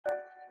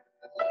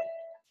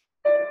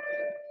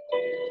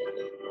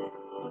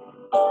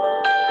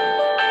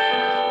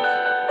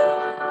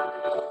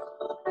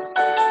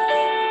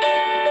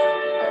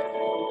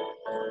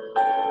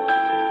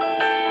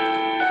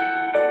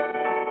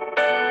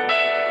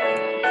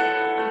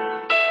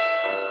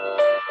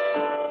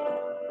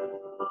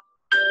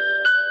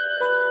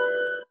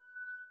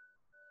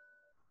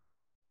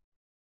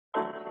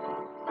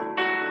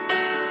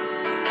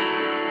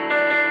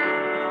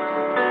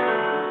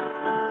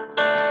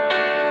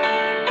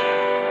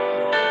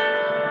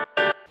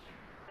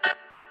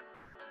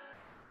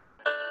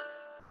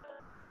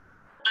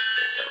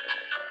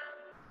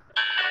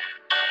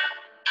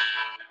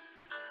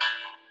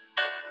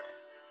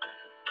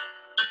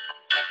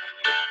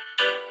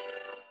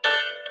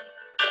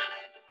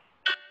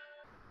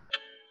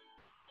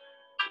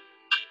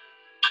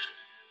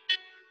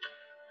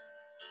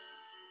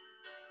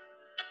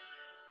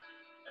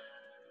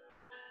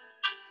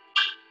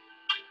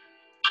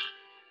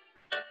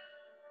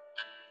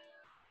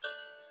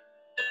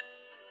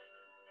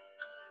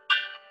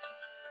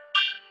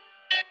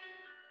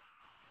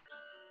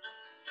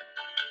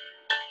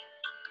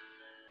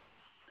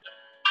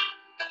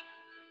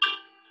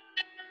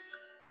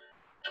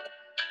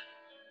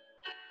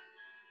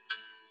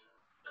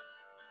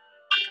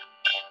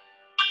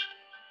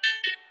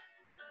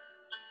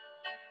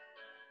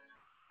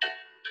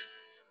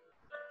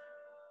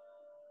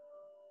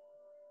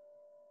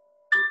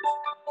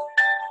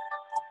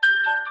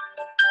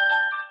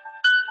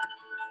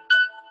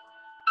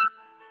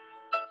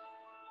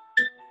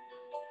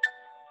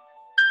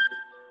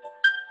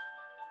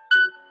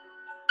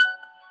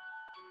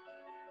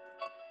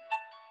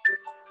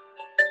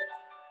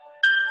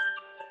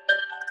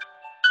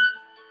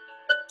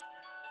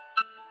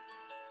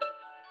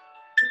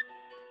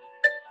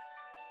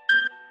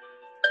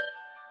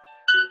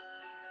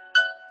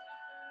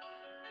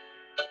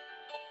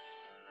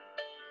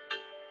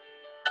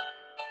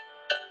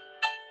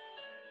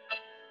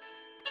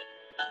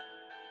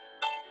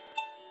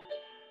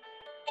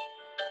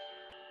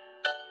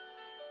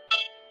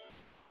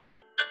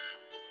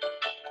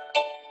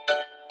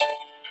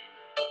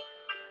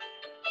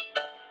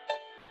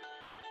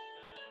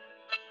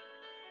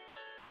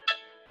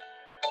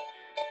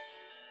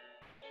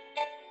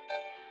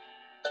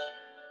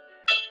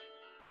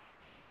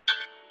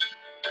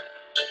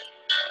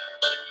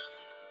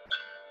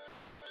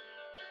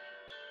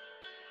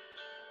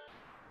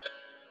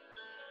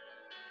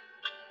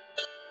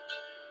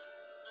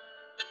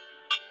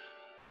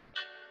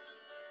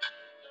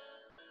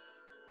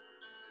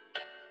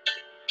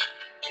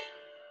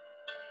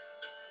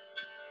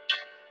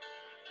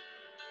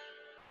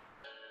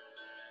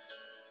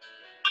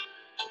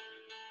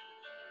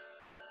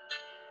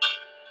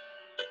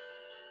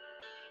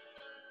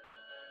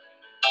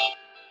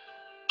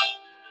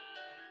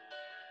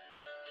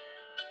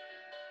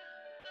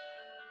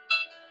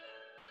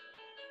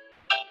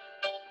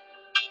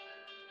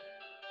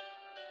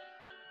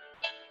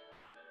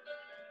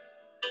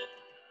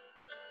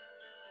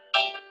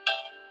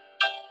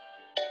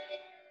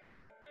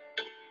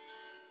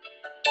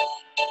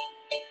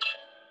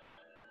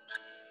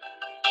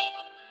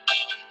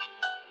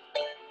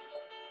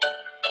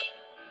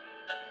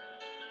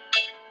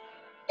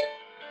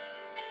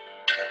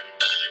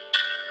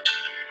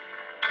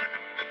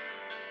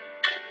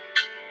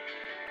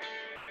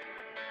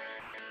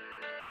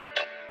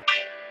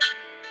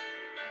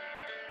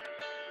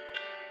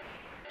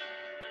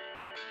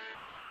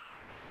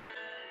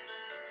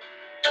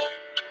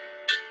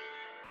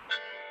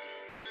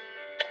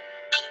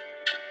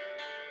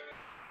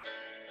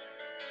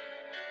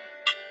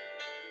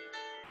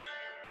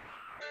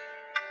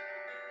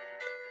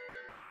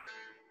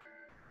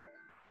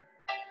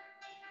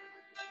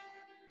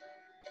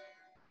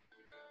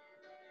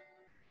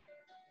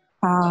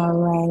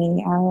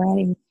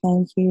Alrighty.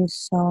 Thank you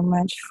so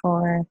much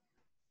for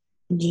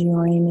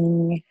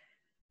joining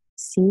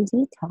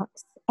CZ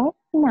Talks at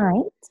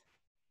Night.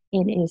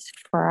 It is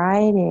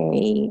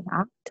Friday,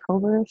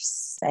 October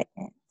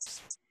 2nd.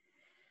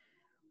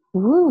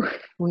 Woo,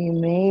 we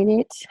made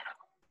it.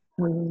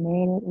 We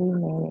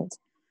made it.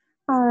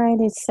 All right,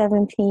 it's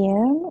 7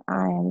 p.m.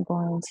 I am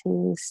going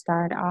to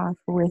start off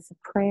with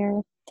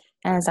prayer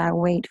as I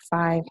wait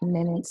 5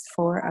 minutes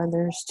for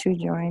others to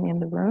join in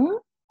the room.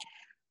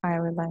 I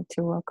would like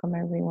to welcome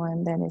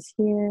everyone that is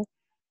here,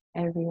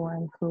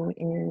 everyone who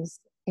is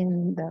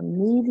in the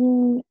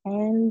meeting,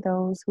 and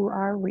those who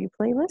are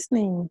replay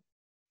listening.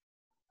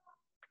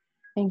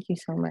 Thank you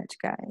so much,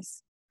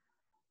 guys.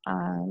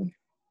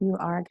 You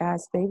are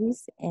God's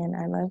babies, and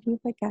I love you,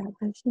 but God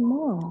loves you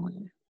more.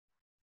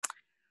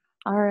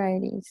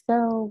 Alrighty,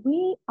 so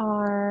we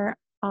are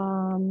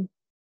going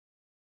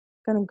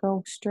to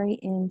go straight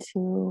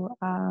into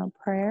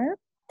prayer,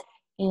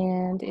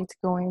 and it's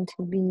going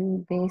to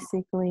be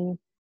basically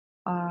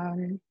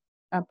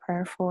a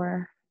prayer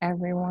for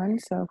everyone.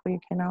 So if we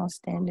can all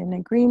stand in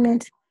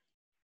agreement,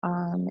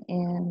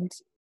 and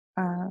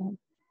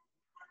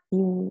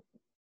you,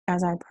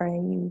 as I pray,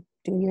 you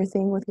do your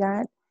thing with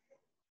God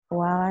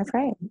while I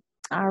pray.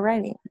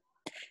 Alrighty.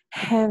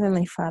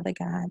 Heavenly Father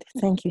God,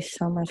 thank you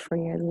so much for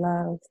your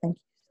love. Thank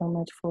you so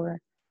much for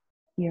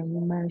your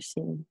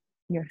mercy,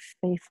 your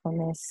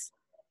faithfulness.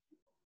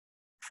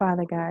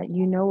 Father God,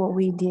 you know what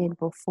we did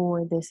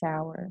before this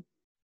hour.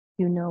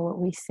 You know what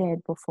we said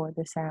before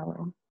this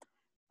hour.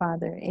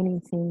 Father,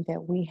 anything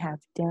that we have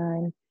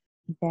done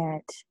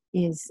that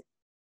is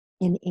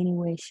in any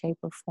way, shape,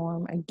 or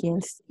form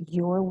against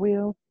your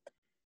will,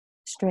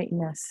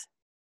 straighten us.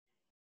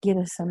 Get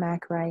us some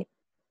act right.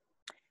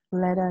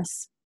 Let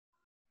us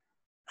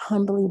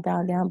humbly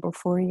bow down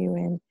before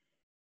you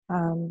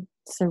and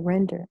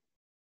surrender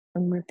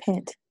and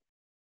repent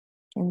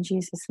in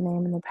Jesus'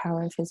 name and the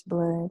power of his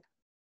blood.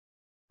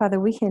 Father,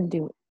 we can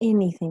do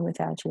anything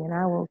without you, and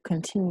I will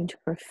continue to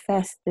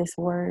profess this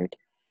word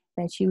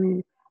that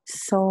you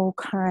so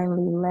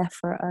kindly left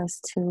for us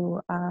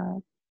to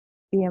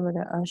be able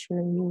to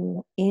usher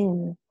you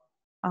in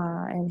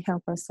and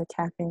help us to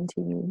tap into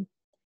you.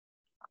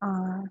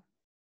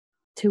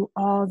 To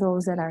all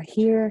those that are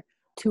here,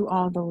 to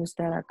all those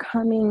that are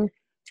coming,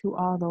 to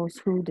all those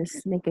who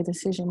just make a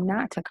decision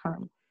not to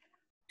come,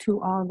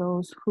 to all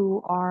those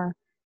who are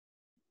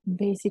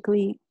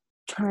basically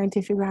trying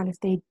to figure out if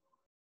they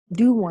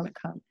do want to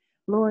come.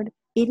 Lord,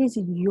 it is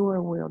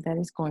your will that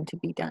is going to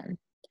be done.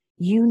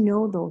 You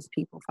know those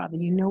people, Father.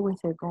 You know what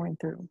they're going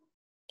through.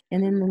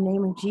 And in the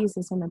name of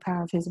Jesus and the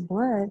power of his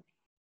blood,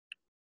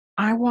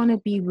 I want to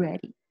be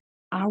ready.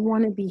 I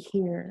want to be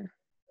here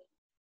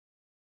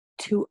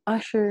to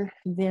usher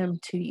them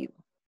to you.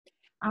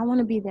 I want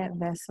to be that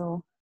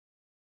vessel.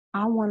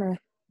 I want to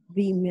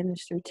be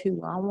ministered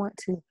to. I want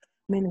to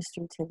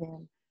minister to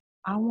them.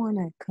 I want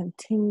to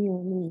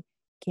continually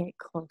get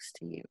close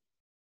to you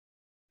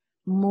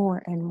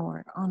more and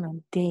more on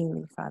a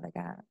daily, Father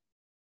God.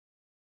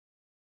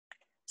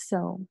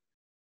 So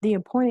the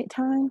appointed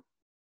time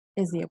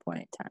is the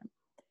appointed time.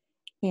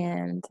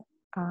 And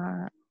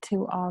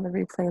to all the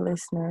replay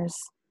listeners,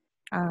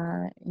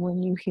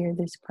 when you hear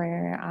this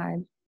prayer,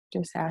 I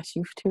just ask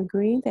you to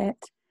agree that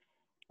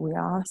we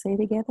all say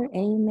together,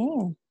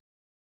 amen.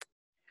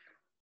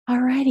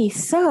 Alrighty,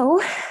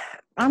 so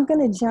I'm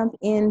going to jump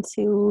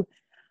into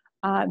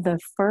the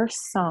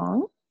first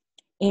song.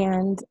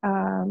 And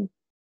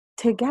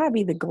to God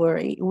be the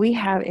glory. We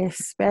have a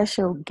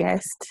special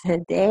guest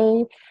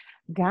today.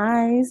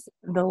 Guys,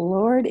 the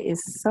Lord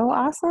is so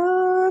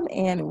awesome,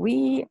 and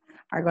we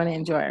are going to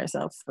enjoy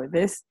ourselves for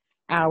this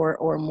hour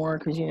or more,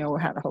 because you know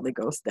how the Holy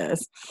Ghost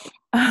does.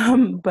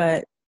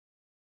 But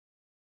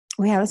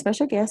we have a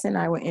special guest, and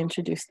I will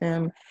introduce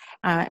them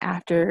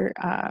after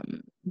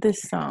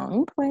this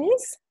song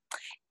plays.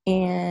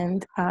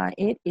 And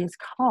it is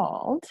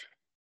called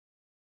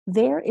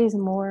There Is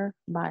More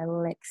by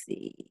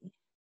Lexi.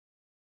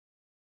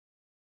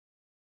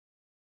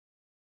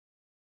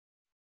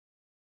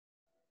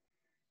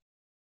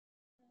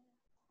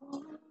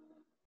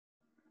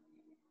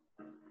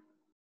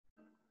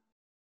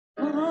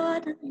 More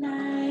than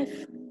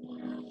life for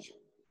me,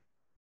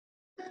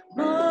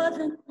 more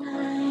than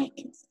I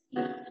can see.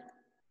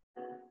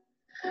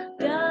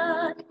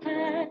 God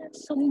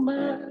has so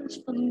much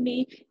for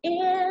me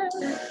in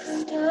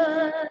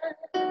store.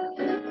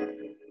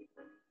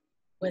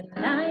 When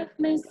life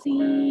may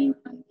seem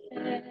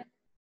unfair,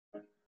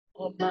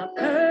 or my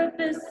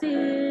purpose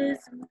is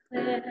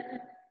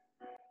unclear,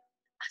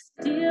 I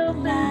still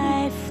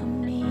life for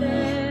me.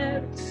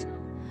 There's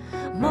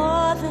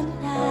more than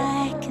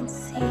I can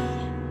see.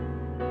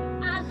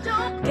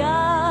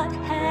 God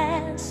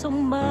has so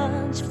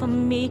much for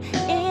me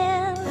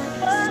in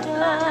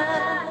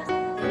store.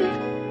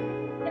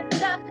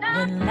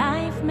 When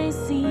life may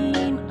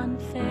seem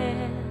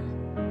unfair,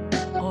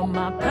 or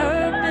my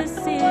purpose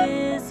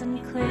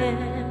isn't clear,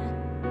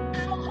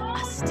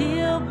 I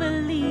still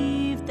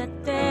believe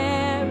that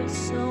there is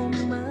so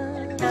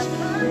much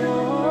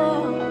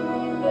more.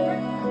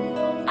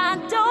 I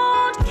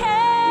don't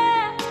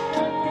care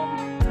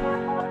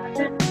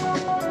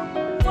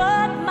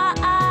what my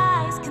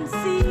eyes can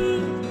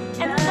see,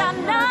 and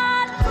I'm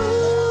not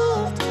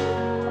moved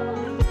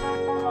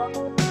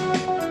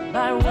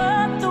by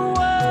what the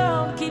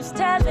world keeps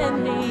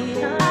telling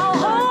me. I'll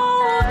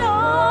hold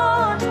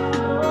on,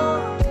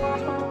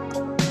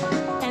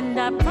 and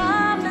I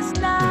promise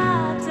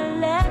not to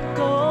let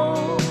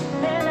go.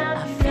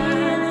 I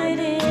feel it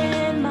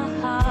in my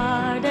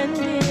heart and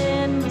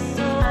in my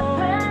soul.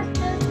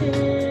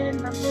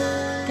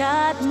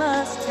 God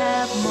must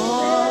have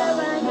more,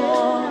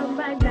 more,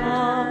 more.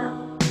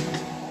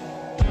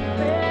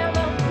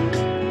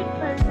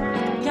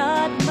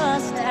 God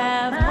must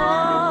have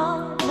more,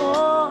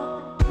 more,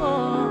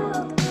 more.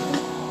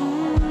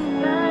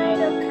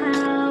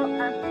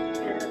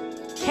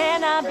 Can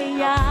I be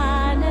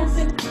honest?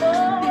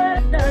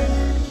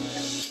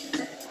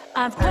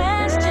 I've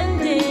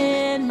questioned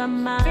in my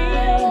mind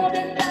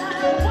if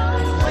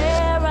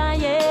where I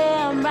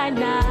am right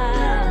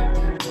now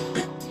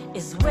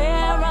is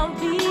where I'll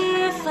be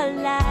for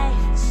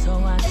life. So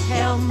I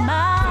tell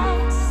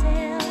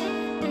myself,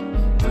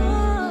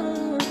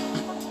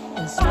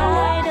 in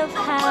spite of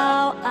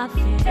how I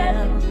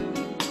feel,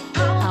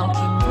 I'll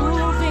keep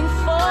moving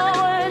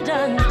forward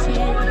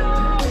until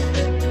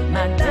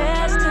my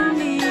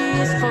destiny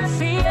is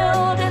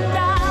fulfilled, and I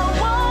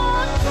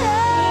won't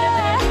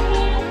care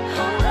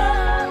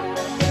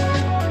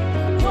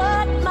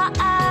what my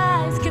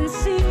eyes can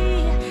see,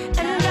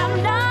 and I'm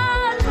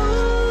not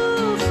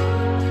moved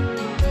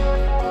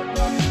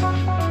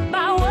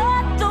by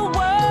what the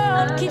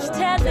world keeps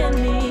telling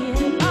me.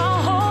 I'll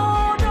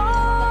hold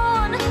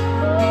on,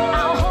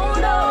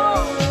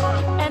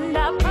 and I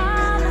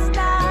promise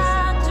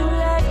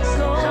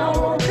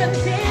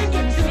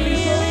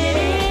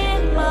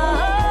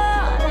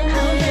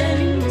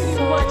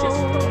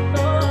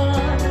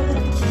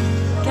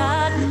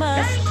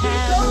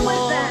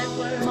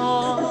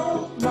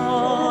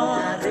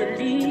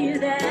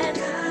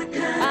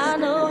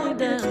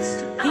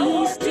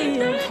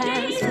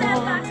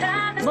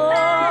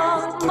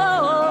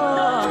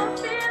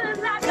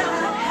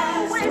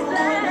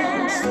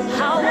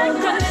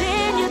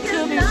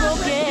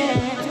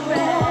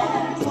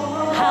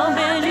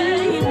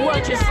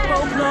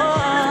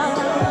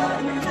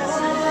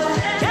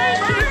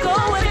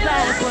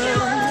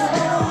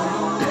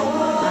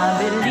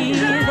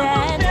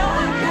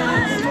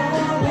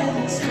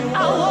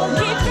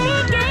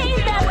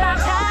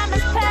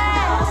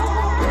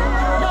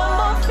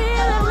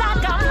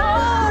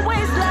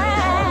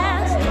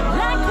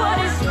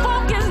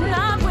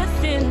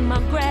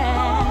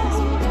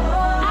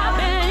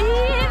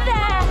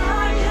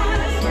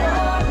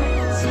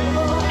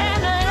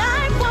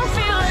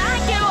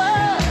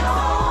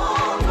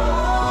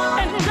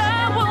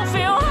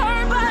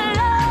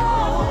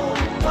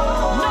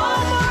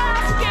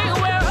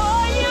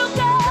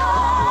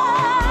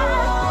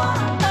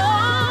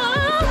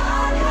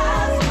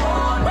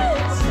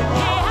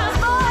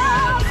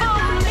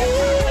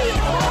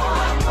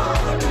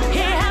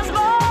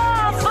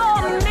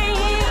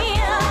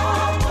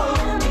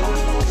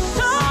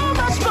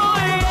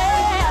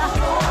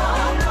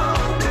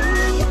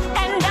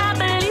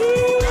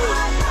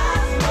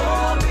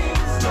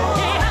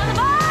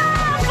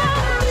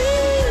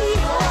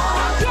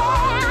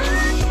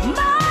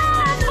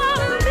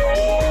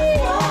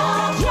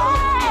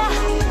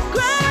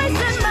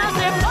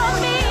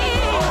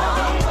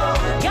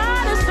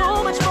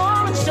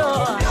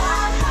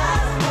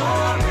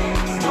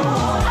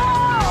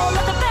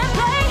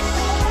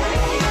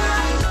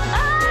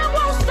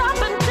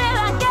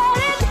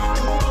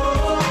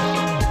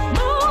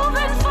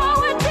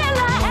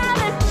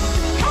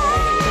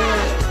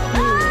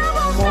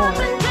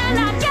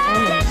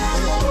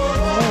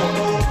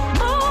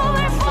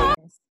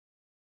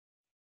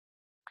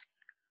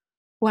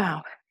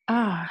Wow.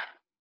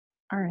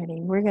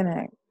 Alrighty. We're going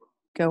to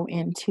go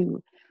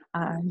into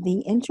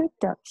the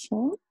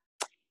introduction,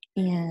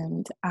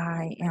 and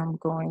I am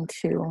going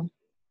to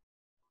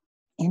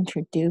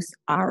introduce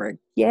our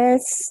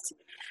guest.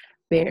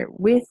 Bear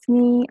with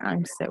me.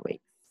 I'm so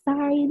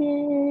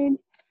excited.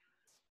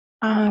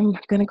 I'm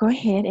going to go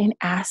ahead and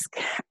ask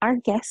our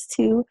guest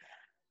to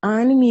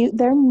unmute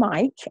their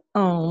mic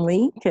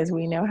only, because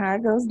we know how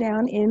it goes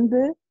down in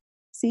the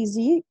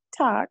CG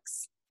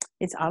talks.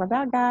 It's all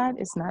about God.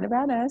 It's not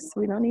about us.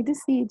 We don't need to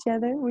see each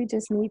other. We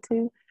just need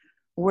to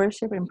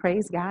worship and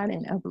praise God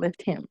and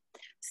uplift Him.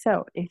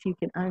 So if you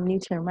can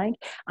unmute your mic,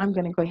 I'm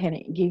going to go ahead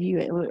and give you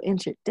a little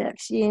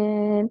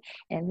introduction,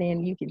 and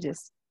then you can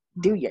just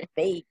do your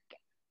thing.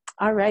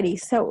 Alrighty.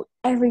 So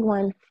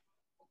everyone,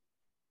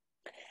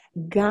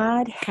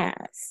 God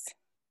has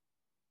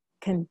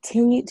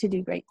continued to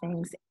do great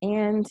things,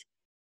 and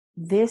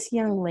this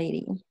young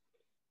lady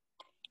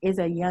is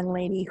a young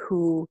lady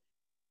who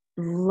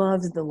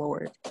loves the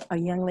Lord, a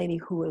young lady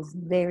who is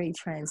very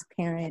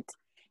transparent,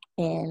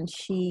 and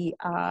she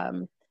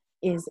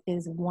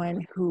is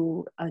one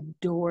who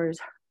adores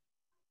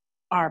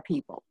our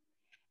people,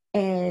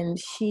 and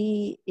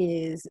she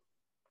is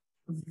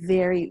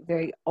very,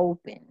 very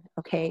open.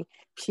 Okay,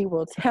 she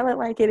will tell it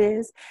like it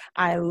is.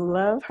 I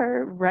love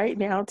her right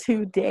now,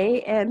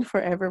 today and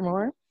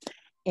forevermore.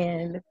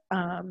 And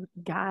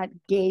God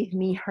gave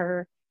me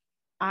her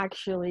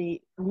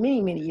actually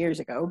many years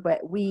ago,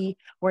 but we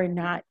were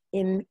not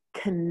in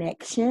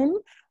connection.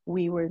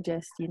 We were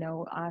just,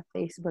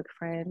 Facebook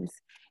friends,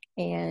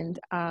 and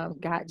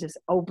God just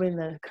opened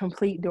the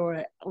complete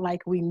door,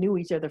 like we knew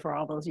each other for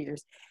all those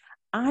years.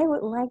 I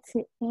would like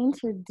to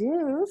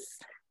introduce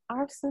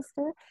our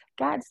sister,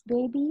 God's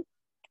baby,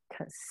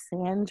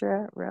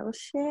 Cassandra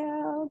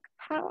Rochelle.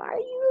 How are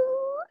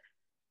you?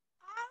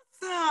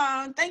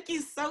 Awesome. Thank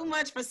you so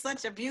much for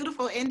such a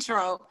beautiful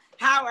intro.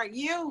 How are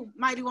you,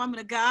 mighty woman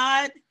of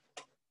God?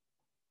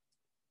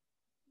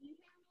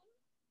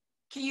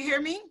 Can you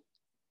hear me?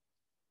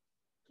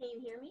 Can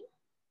you hear me?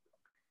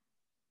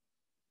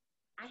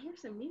 I hear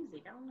some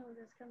music. I don't know where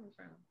that's coming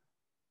from.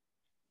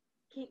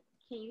 Can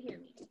you hear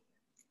me?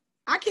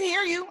 I can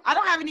hear you. I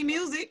don't have any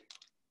music.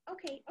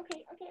 Okay. Hi.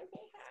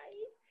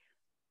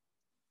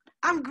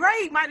 I'm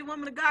great, mighty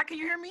woman of God. Can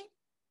you hear me?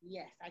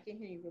 Yes, I can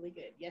hear you really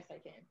good. Yes, I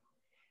can.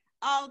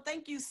 Oh,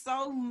 thank you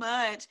so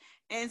much.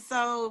 And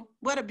so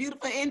what a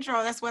beautiful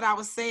intro. That's what I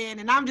was saying.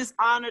 And I'm just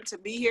honored to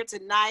be here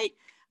tonight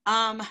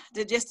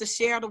to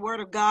share the word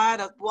of God.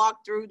 I've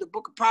walked through the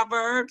book of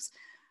Proverbs.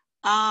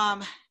 I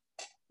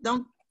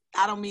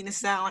don't mean to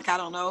sound like I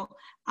don't know.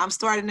 I'm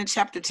starting in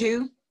chapter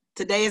 2.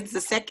 Today is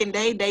the second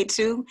day, day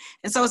 2.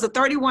 And so it's a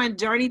 31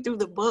 journey through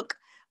the book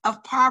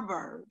of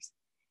Proverbs.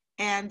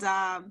 And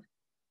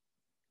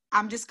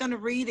I'm just going to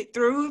read it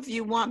through. If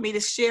you want me to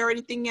share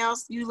anything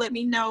else, you let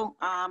me know,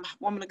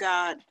 woman of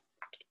God.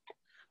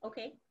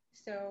 Okay.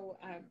 So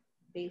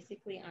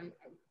basically,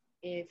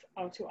 to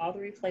all the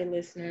replay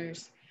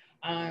listeners,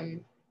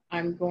 I'm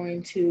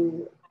going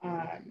to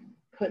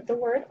put the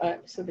word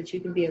up so that you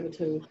can be able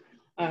to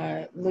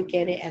look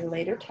at it at a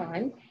later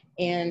time.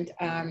 And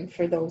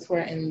for those who are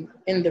in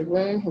the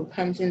room, who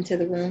comes into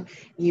the room,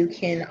 you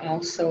can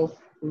also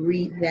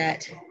read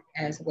that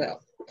as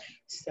well.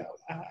 So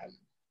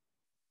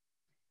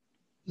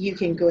you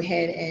can go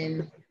ahead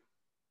and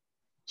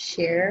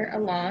share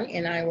along,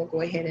 and I will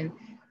go ahead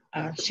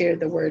and share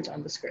the words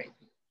on the screen.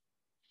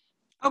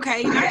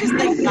 Okay, I just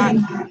thank God.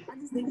 I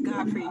just thank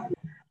God for you.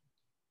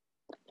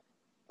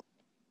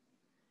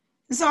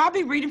 And so I'll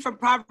be reading from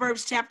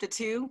Proverbs chapter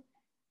 2.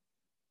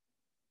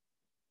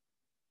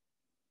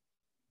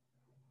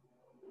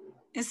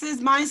 It says,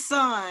 "My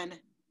son,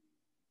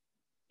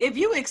 if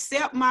you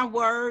accept my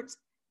words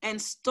and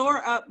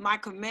store up my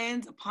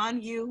commands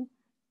upon you,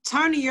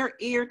 turning your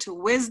ear to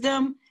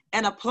wisdom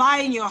and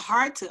applying your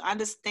heart to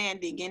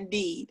understanding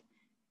indeed.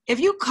 If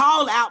you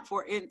call out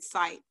for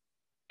insight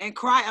and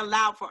cry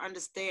aloud for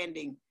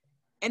understanding,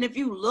 and if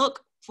you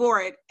look for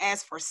it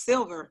as for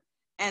silver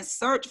and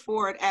search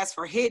for it as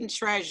for hidden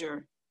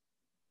treasure,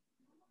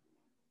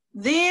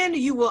 then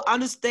you will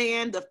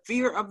understand the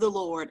fear of the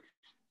Lord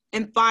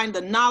and find the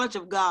knowledge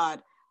of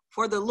God.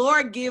 For the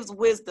Lord gives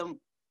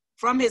wisdom.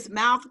 From his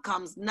mouth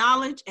comes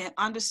knowledge and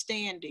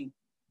understanding.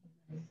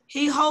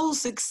 He holds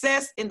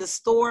success in the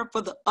store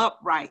for the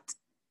upright.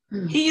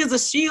 He is a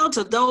shield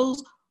to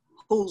those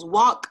whose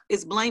walk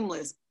is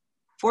blameless.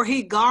 For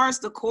he guards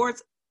the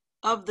courts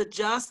of the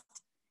just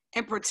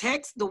and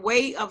protects the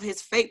way of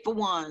his faithful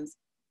ones.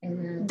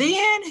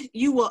 Then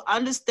you will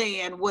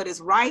understand what is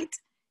right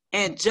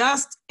and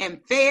just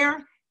and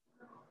fair,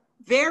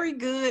 very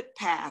good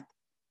path.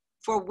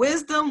 For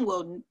wisdom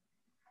will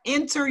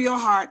enter your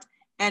heart,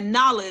 and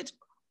knowledge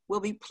will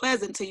be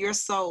pleasant to your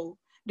soul.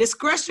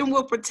 Discretion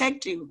will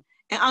protect you,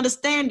 and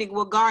understanding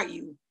will guard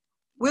you.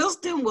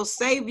 Wisdom will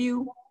save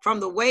you from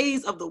the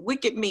ways of the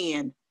wicked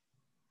men,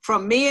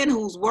 from men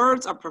whose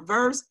words are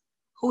perverse,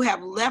 who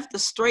have left the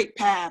straight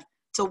path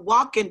to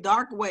walk in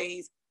dark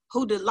ways,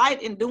 who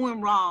delight in doing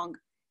wrong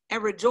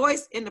and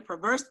rejoice in the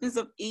perverseness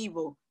of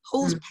evil,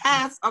 whose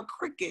paths are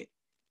crooked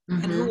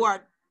and who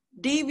are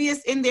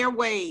devious in their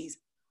ways.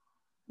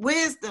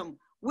 Wisdom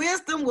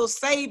will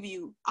save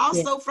you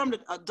also from the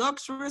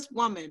adulterous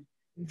woman,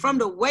 from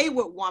the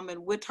wayward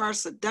woman with her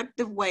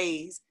seductive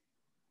ways.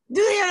 Do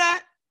you hear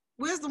that?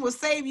 Wisdom will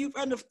save you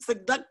from the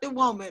seductive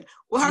woman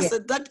with her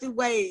seductive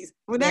ways.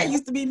 Well, that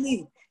used to be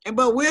me.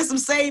 But wisdom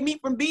saved me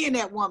from being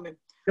that woman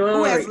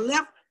who has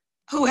left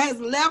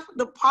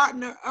the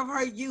partner of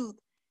her youth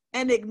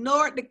and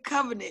ignored the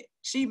covenant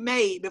she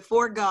made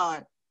before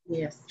God.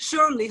 Yes.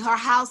 Surely her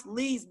house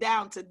leads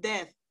down to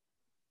death.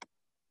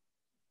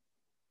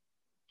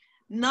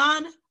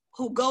 None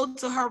who go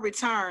to her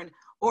return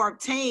or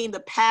obtain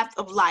the path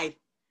of life.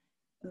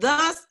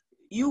 Thus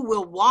you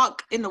will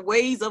walk in the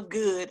ways of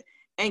good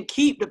and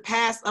keep the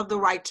paths of the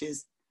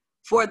righteous.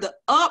 For the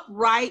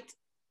upright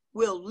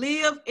will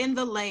live in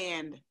the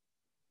land,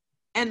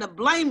 and the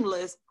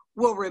blameless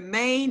will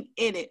remain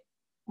in it.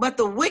 But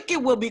the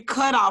wicked will be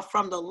cut off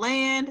from the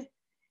land,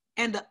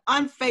 and the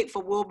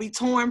unfaithful will be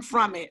torn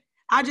from it.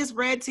 I just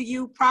read to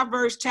you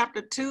Proverbs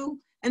chapter 2,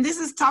 and this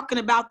is talking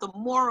about the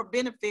moral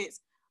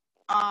benefits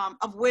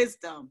of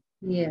wisdom.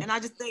 Yeah. And I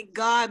just thank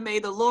God, may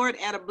the Lord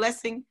add a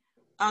blessing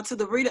to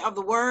the reader of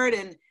the word,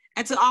 and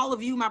to all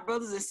of you, my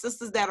brothers and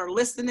sisters that are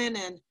listening,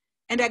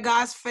 and that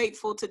God's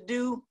faithful to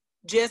do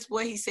just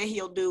what he said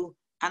he'll do.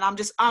 And I'm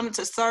just honored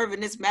to serve in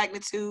this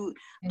magnitude,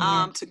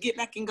 to get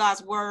back in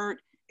God's word.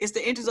 It's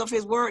the entrance of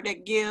his word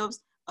that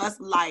gives us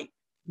light.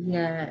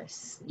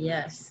 Yes,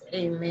 yes.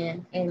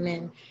 Amen.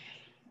 Amen.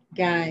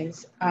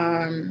 Guys,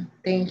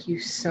 thank you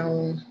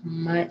so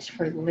much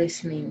for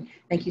listening.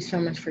 Thank you so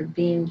much for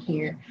being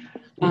here.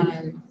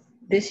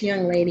 This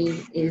young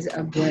lady is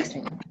a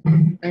blessing.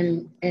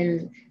 And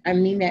I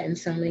mean that in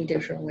so many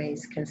different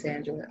ways,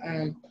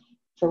 Cassandra.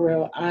 For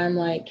real, I'm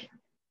like,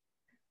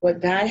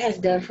 what God has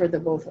done for the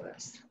both of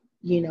us,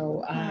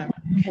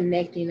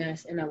 connecting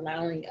us and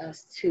allowing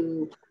us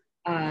to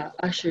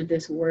usher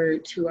this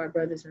word to our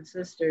brothers and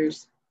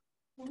sisters.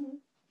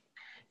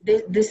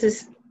 This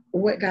is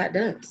what God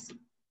does,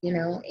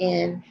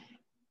 and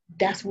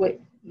that's what,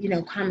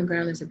 Common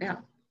Ground is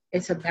about.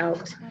 It's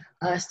about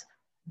us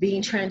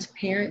being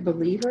transparent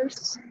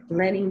believers,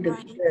 letting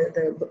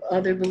the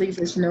other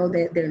believers know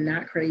that they're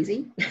not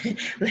crazy,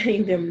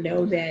 letting them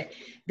know that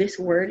this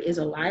word is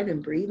alive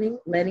and breathing,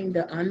 letting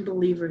the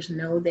unbelievers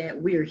know that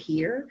we're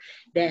here,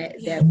 that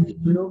we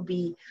will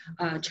be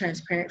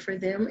transparent for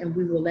them, and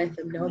we will let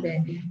them know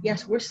that,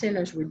 yes, we're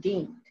sinners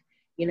redeemed.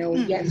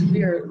 Yes,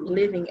 we are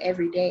living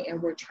every day,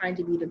 and we're trying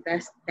to be the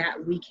best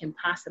that we can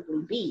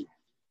possibly be.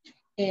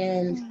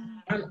 And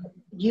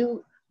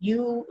you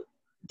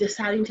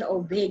deciding to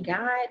obey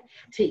God,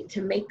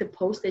 to make the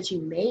post that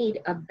you made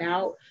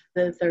about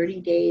the 30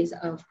 days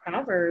of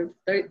Proverbs,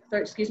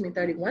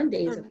 31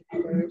 days of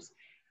Proverbs,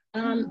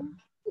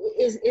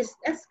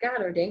 that's God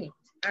ordained.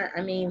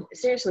 I mean,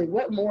 seriously,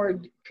 what more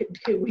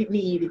could we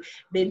need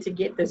than to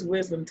get this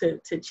wisdom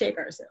to check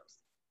ourselves?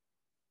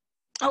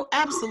 Oh,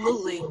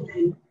 absolutely.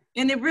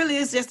 And it really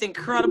is just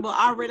incredible.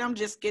 Already I'm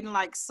just getting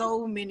like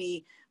so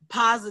many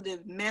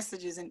positive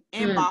messages and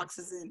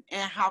inboxes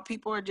and how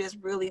people are just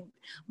really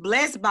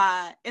blessed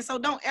by it. And so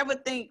don't ever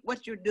think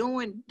what you're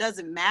doing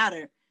doesn't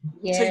matter.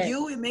 To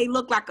you, it may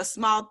look like a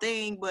small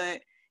thing,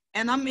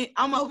 and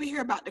I'm over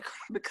here about to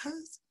cry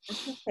because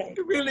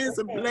it really is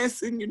a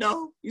blessing,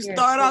 You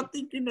start out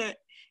thinking that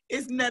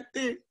it's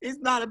nothing, it's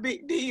not a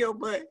big deal,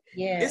 but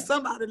it's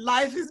somebody's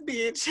life is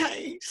being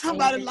changed.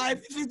 Somebody's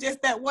life, if it's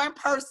just that one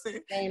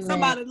person,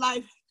 somebody's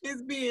life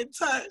is being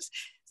touched.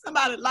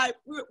 Somebody's life,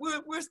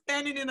 we're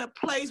standing in a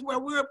place where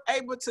we're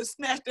able to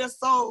snatch their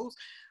souls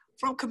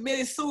from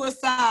committing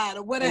suicide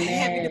or whatever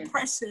heavy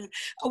depression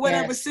or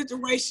whatever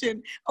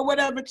situation or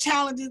whatever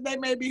challenges they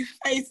may be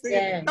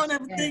facing. Don't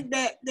ever think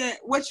that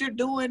what you're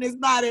doing is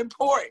not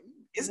important.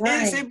 It's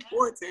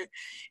important.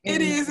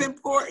 It is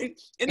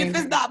important. And if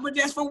it's not but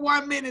just for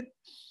 1 minute,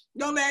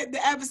 don't let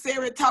the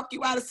adversary talk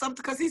you out of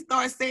something, because he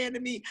starts saying to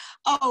me,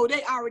 oh,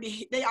 they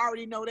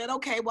already know that.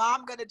 Okay, well,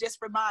 I'm going to just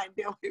remind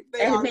them. If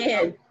they already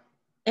know.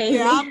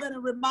 Yeah, I'm going to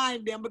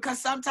remind them, because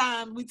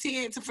sometimes we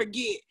tend to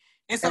forget.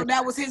 And so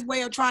that was his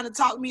way of trying to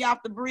talk me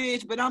off the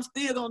bridge, but I'm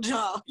still going to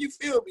jump. You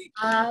feel me?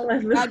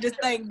 I just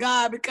thank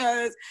God,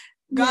 because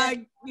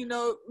God,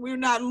 we're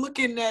not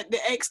looking at the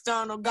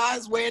external.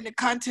 God's weighing the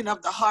content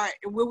of the heart.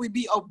 And will we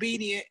be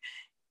obedient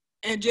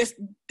and just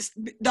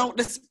don't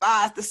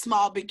despise the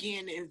small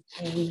beginnings?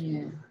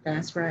 Amen.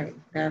 That's right.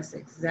 That's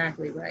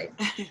exactly right.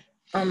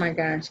 Oh my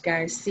gosh,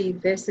 guys. See,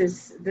 this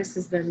is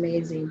the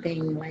amazing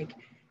thing. Like,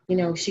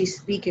 she's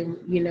speaking,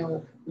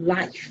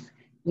 life,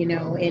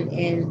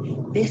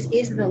 and this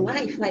is the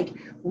life. Like,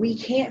 we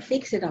can't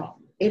fix it all.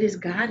 It is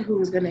God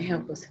who is going to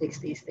help us fix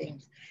these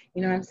things.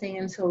 You know what I'm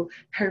saying? So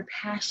her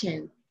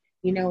passion,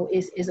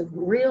 is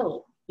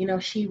real.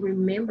 She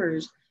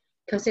remembers,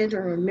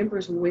 Cassandra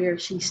remembers where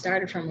she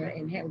started from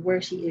and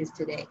where she is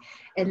today.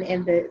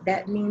 And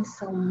that means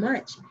so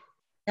much.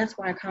 That's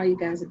why I call you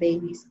guys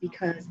babies,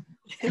 because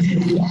that's who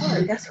we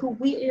are. That's who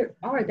we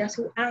are. That's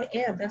who I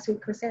am. That's who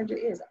Cassandra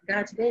is,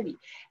 God's baby.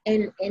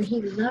 And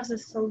he loves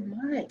us so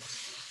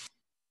much.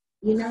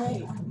 You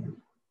know,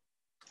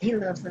 he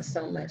loves us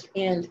so much.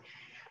 And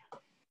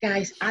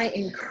guys, I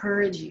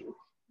encourage you,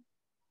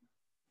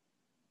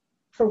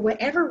 for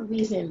whatever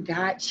reason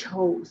God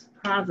chose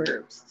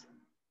Proverbs,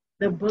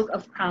 the book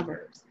of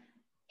Proverbs,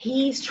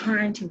 he's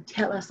trying to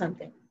tell us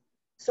something.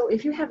 So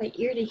if you have an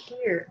ear to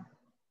hear,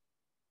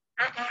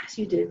 I ask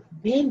you to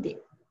bend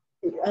it.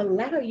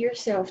 Allow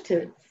yourself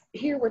to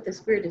hear what the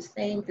Spirit is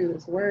saying through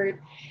his word.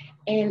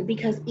 And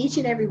because each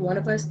and every one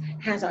of us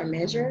has our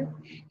measure,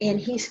 and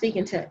he's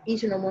speaking to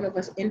each and every one of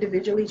us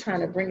individually, trying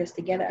to bring us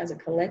together as a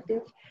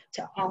collective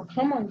to all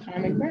come on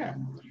common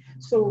ground.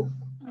 So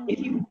if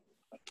you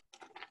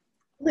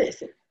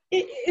listen,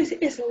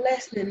 it's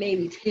less than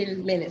maybe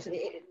 10 minutes,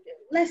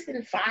 less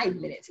than 5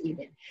 minutes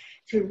even,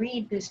 to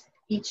read this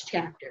each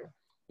chapter.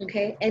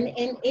 Okay, and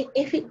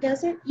if it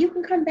doesn't, you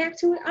can come back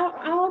to it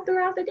all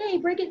throughout the day.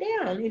 Break it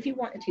down if you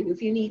want to,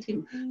 if you need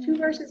to. 2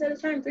 verses at a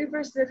time, 3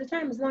 verses at a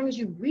time, as long as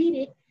you read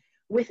it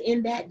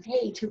within that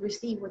day to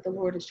receive what the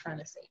Lord is trying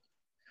to say.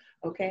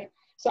 Okay,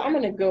 so I'm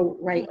going to go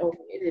right over.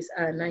 It is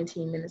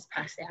 19 minutes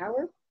past the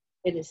hour.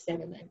 It is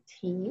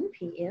 7:19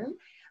 p.m.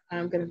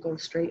 I'm going to go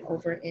straight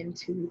over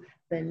into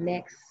the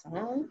next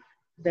song.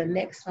 The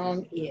next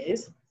song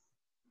is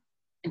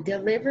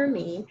Deliver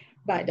Me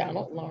by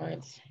Donald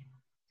Lawrence,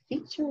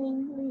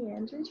 featuring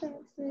Leandra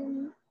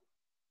Jackson.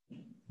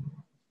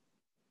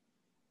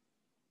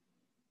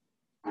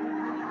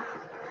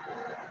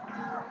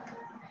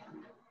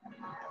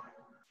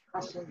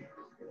 Awesome.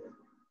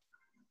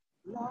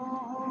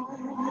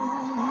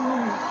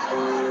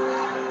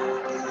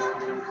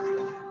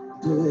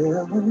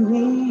 Deliver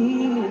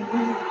me,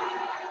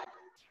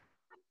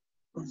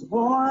 'cause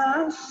all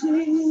I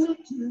seem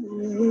to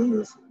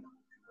do is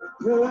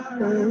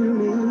burn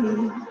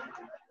me.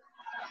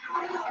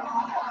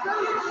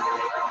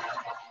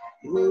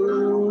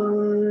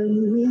 Burn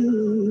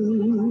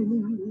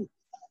me.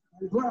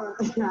 Well,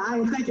 I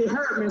didn't think it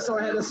hurt me, so I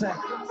had to say,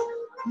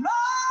 Lord,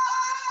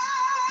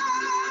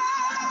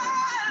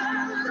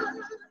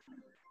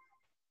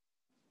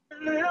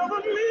 deliver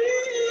me,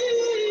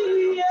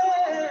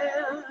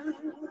 yeah.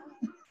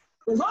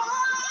 'Cause all I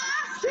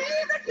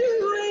seem to do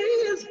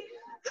is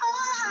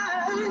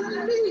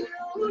hide me,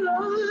 oh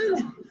Lord.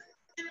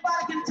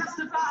 Anybody can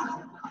testify?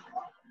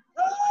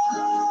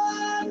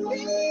 Lord, me.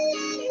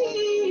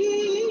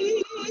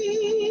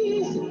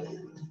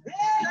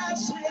 And I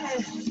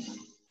said,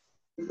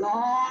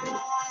 Lord,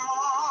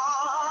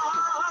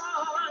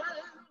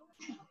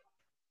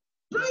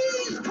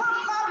 please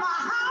come by my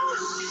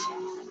house.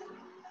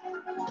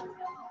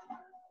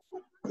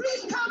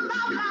 Please come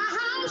by my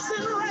house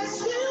and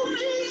rescue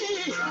me.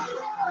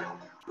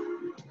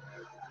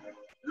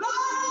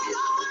 Lord,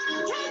 no one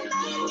can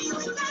make you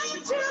without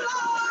you,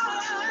 Lord.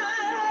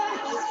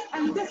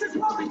 And this is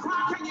what we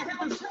cry. Can you hear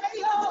them say,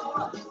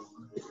 oh?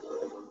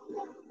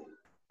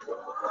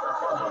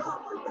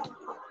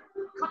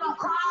 Come on,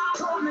 cry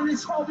to him in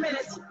these 4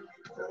 minutes.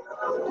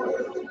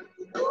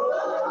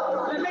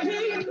 Let me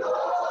hear you.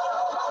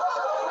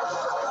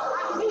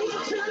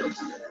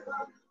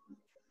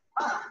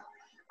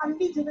 I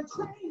need you to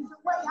change the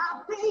way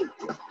I be.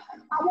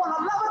 I want to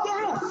love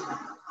again.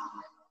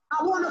 I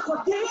want to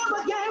forgive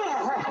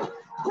again.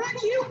 When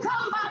you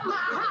come by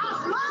my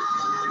house,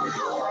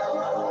 Lord,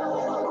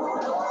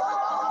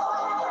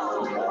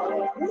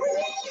 we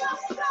are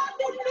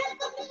standing in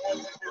the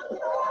need.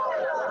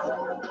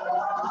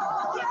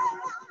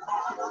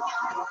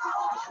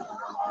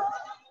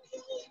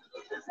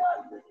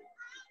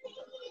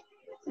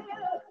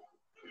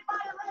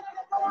 Anybody ready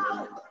to go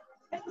out?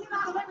 And you're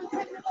not ready to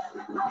take it up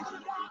and go to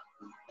God.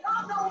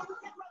 Y'all know what we're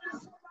getting ready to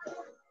say right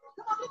here.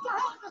 Come on, get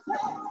your hands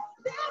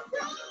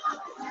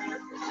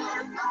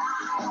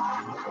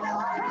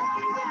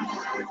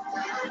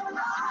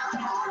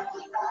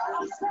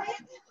to say,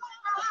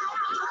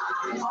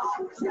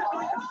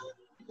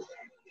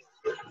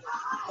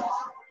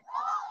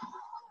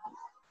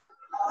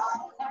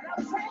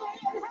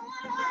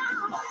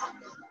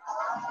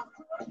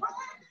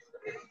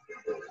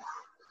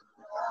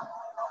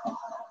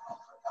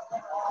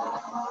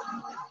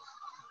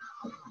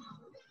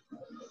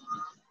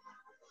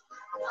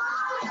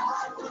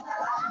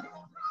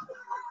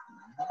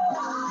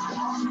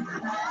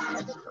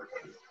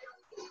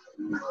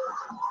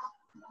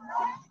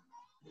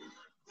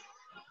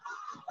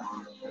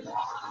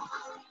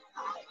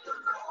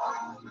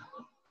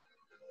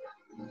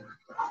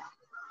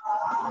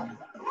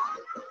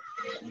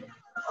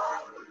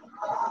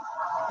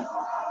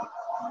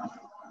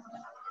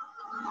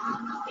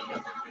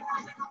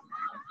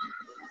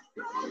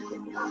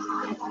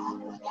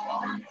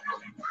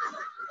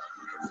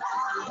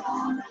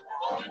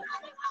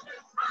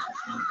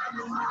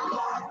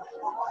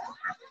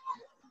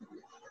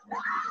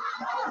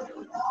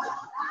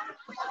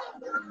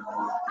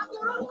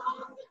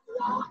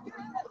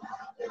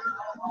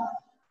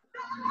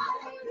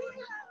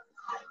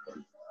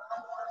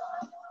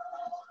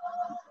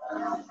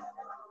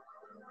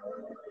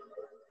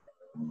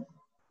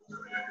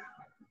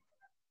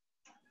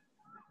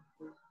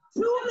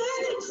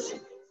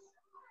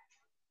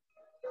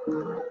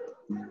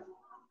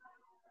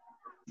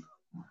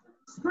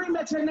 Scream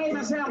at your neighbor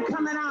and say, I'm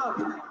coming out.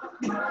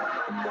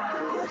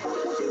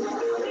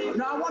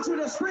 No, I want you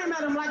to scream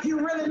at them like you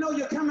really know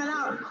you're coming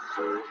out.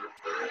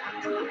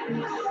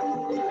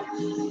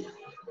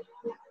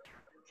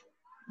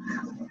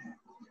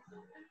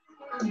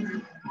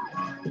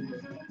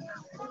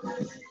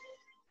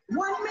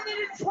 One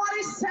minute and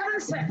 27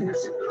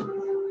 seconds.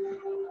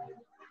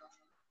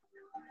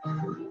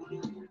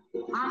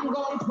 I'm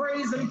going to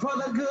praise him for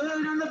the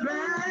good and the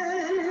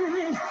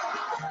bad.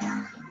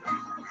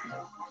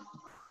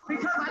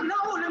 Because I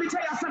know, let me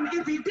tell you something,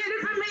 if he did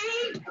it for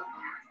me,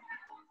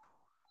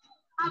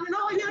 I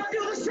know he'll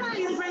do the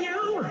same for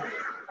you.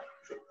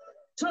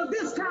 So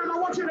this time I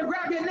want you to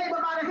grab your neighbor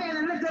by the hand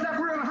and lift it up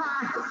real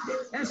high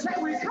and say,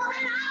 we're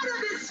coming out of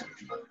this.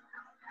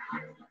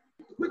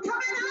 We're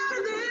coming out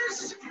of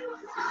this.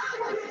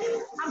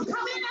 I'm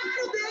coming out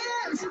of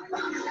this. I'm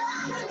coming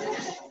out of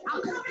this.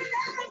 I'm coming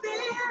out of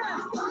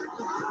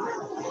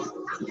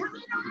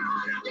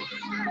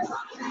this.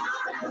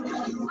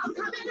 I'm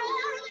coming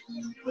out of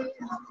this.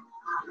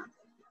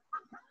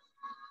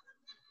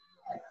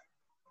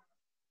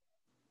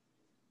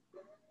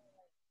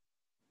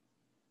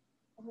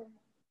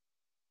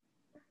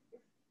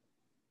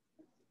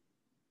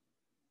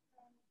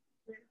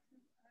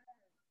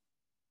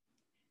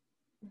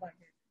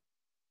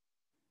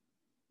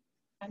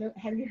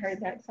 Have you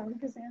heard that song,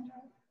 Cassandra?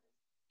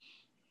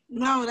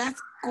 No,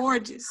 that's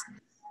gorgeous.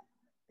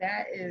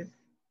 That is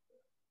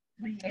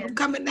I'm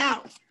coming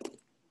out.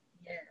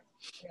 Yes,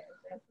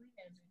 that's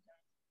Leandra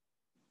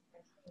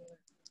Johnson.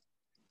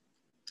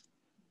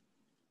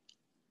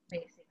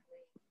 Basically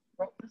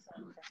wrote the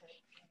song for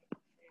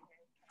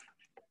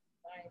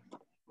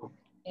her.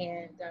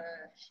 And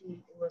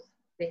she was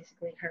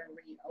basically her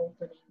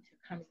reopening to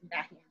coming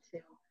back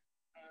into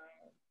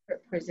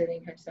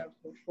presenting herself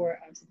before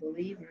us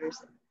believers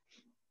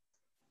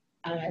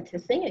to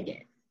sing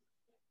again.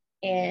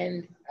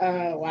 And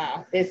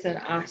wow, it's an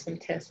awesome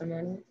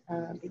testimony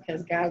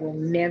because God will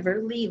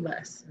never leave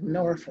us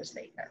nor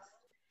forsake us.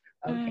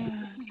 Okay.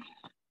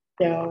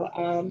 So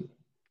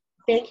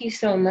thank you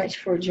so much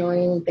for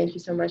joining. Thank you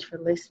so much for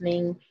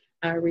listening,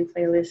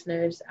 replay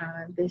listeners.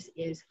 This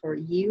is for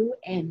you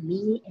and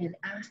me and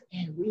us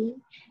and we.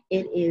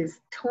 It is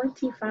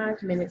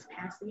 25 minutes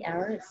past the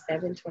hour. It's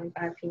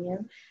 7:25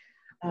 p.m.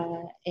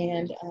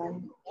 And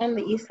on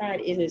the east side,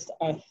 it is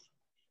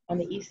on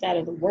the east side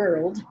of the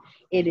world,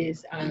 it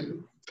is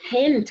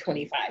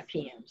 10:25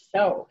 p.m.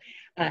 So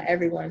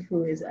everyone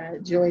who is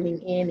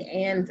joining in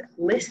and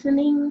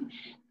listening,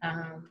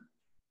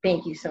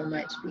 thank you so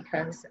much,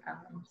 because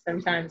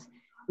sometimes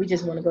we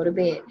just want to go to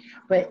bed.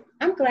 But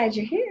I'm glad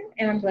you're here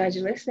and I'm glad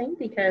you're listening,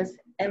 because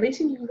at least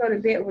you can go to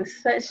bed with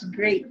such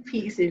great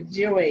peace and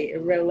joy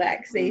and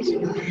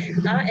relaxation.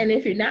 And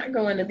if you're not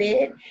going to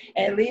bed,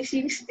 at least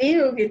you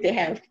still get to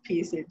have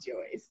peace and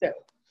joy. So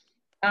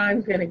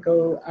I'm going to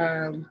go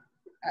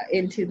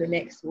into the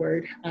next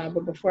word.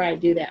 But before I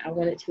do that, I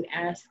wanted to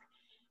ask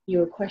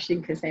you a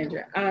question,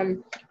 Cassandra. I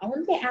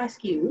wanted to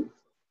ask you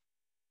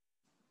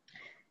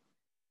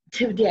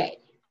today,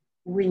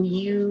 when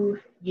you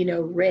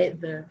read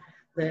the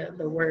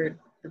word,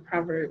 the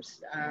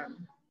Proverbs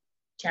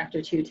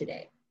chapter 2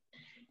 today,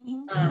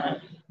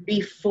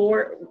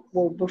 before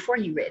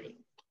you read it,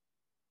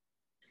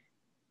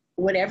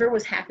 whatever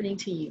was happening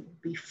to you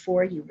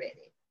before you read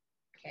it,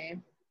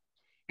 okay,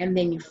 and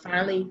then you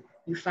finally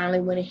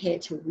went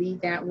ahead to read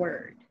that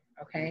word,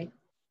 okay,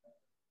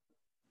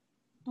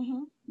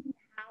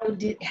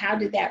 how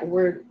did that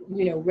word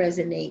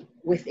resonate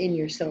within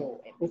your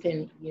soul,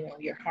 within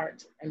your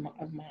heart and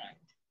of mind?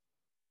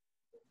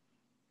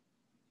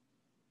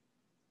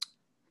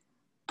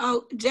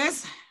 Oh,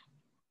 just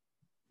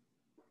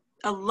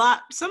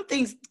some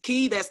things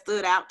key that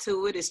stood out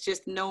to it is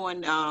just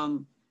knowing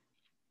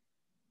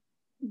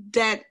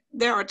that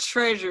there are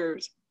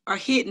treasures, or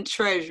hidden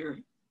treasure,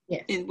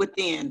 yes,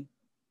 within.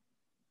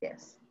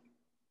 Yes.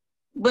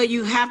 But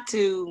you have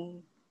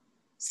to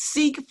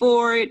seek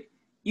for it.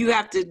 You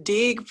have to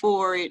dig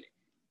for it,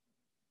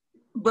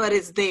 but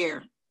it's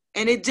there.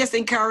 And it just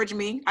encouraged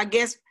me, I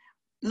guess,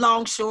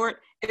 long,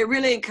 short, it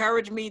really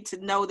encouraged me to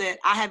know that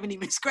I haven't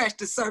even scratched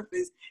the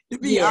surface, to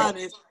be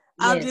honest.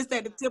 I'm just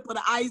at the tip of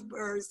the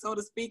iceberg, so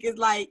to speak. It's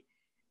like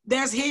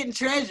there's hidden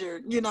treasure,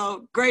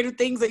 greater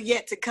things are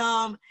yet to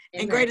come.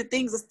 Amen. And greater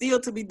things are still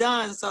to be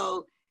done.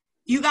 So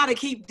you got to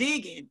keep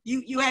digging.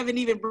 You haven't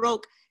even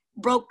broke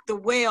the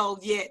well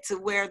yet to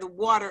where the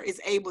water is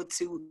able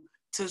to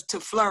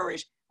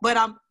flourish. But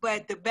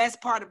the best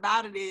part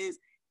about it is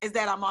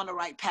that I'm on the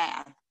right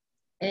path.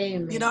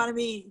 Amen. You know what I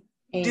mean?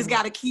 Amen. Just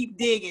got to keep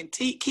digging,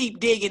 keep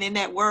digging, and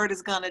that word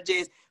is gonna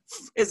just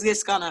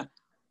gonna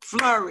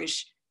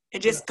flourish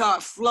and just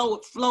start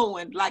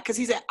flowing. Like, cause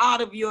he said,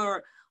 out of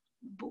your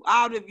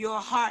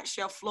heart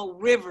shall flow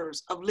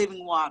rivers of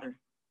living water.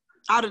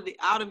 Out of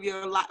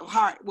your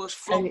heart will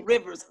flow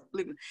rivers of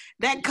living.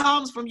 That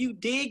comes from you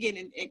digging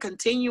and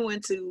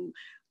continuing to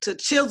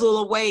chisel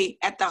away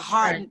at the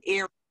heart and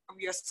area of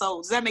your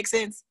soul. Does that make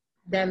sense?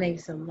 That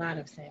makes a lot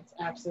of sense.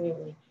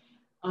 Absolutely.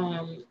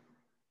 I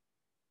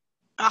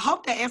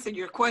hope that answered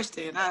your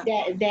question.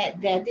 That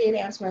did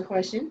answer my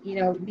question,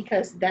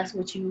 because that's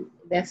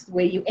the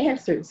way you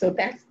answered. So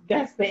that's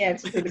the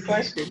answer to the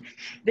question.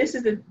 This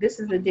is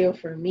the deal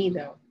for me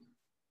though.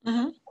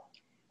 Mm-hmm.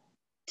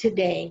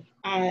 Today,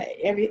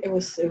 it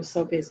was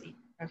so busy,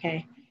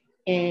 okay,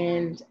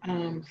 and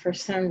for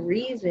some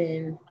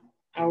reason,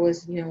 I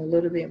was a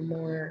little bit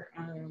more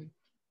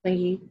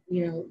clingy,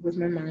 with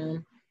my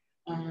mom,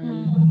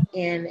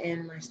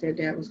 and my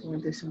stepdad was going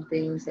through some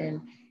things,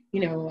 and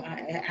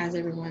as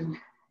everyone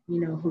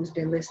who's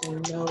been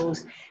listening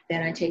knows,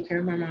 that I take care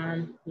of my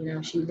mom.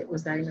 She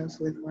was diagnosed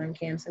with lung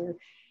cancer,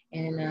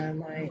 and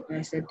my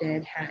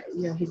stepdad had,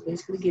 he's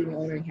basically getting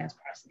older and he has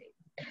prostate.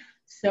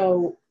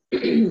 So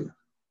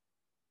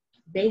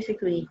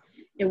basically,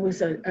 it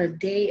was a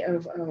day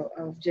of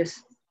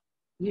just,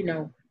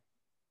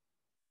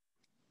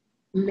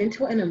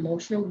 mental and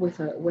emotional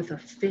with a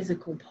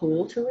physical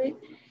pull to it.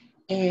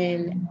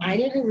 And I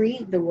didn't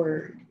read the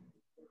word,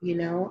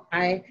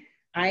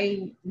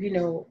 I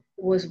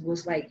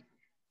was like,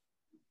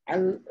 I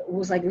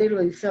was like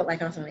literally felt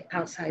like I was on the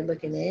outside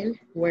looking in,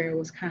 where it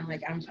was kind of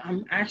like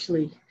I'm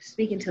actually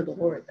speaking to the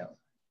Lord though,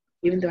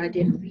 even though I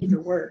didn't read the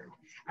word.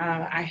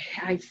 I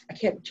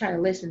kept trying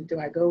to listen. Do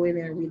I go in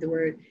there and read the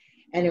word?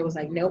 And it was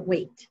like, no,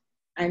 wait.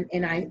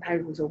 And I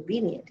was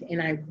obedient, and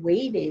I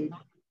waited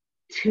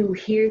to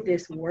hear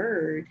this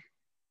word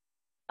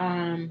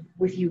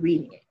with you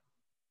reading it.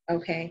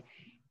 Okay.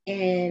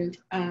 And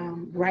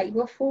right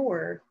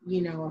before,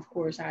 of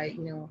course, I,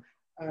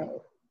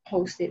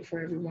 posted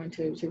for everyone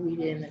to read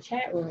it in the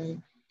chat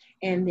room,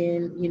 and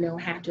then,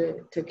 have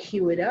to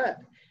queue it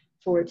up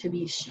for it to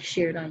be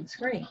shared on the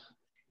screen.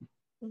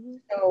 Mm-hmm.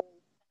 So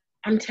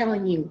I'm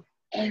telling you,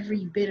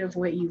 every bit of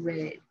what you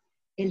read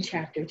in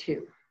chapter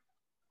 2,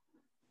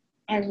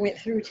 I went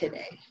through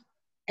today,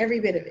 every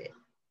bit of it.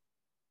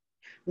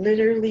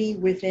 Literally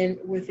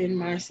within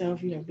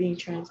myself, being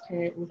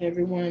transparent with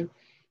everyone,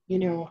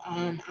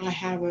 I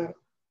have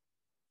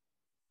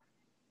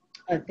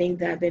a thing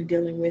that I've been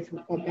dealing with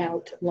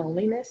about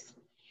loneliness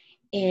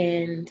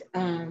and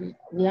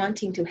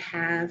wanting to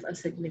have a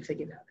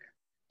significant other,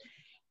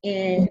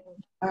 and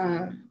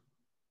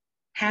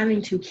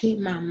having to keep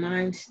my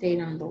mind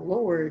stayed on the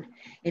Lord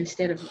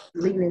instead of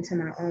leaning into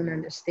my own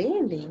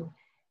understanding.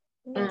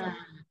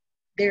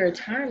 There are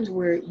times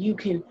where you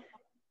can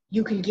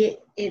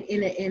get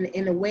it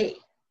in a way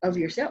of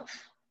yourself,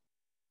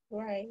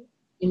 right?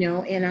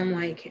 And I'm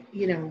like,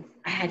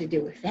 I had to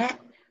deal with that.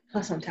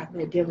 Plus, on top of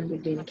it, dealing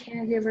with being a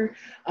caregiver,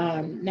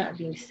 not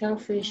being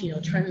selfish,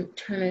 turning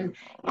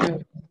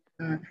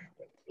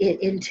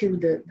it into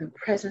the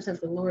presence of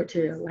the Lord,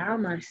 to allow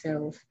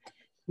myself,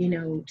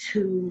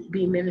 to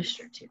be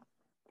ministered to.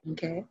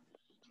 Okay,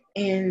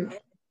 and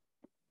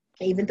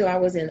even though I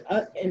was in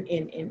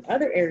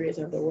other areas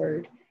of the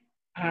Word,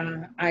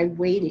 I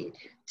waited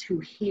to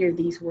hear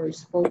these words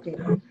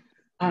spoken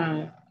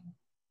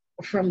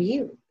from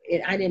you.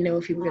 I didn't know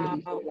if you were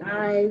going to be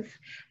live.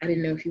 I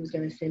didn't know if you was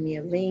going to send me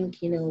a link,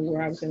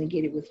 where I was going to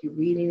get it with you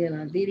reading it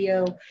on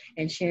video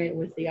and sharing it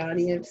with the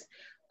audience.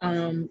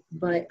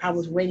 But I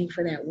was waiting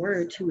for that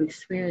word to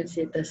experience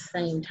it the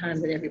same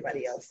time that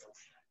everybody else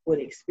would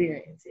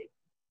experience it.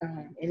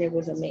 And it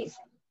was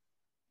amazing.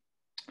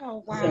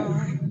 Oh, wow. So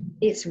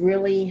it's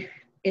really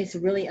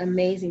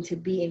amazing to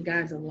be in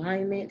God's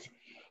alignment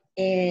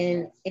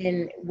and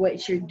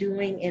what you're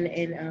doing,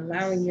 and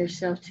allowing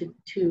yourself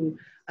to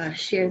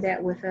share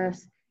that with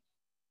us.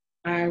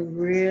 I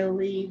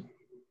really,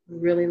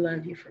 really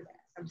love you for that.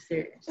 I'm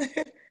serious.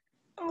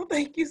 Oh,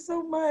 thank you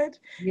so much.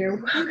 You're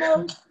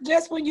welcome.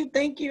 Just when you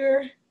think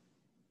you're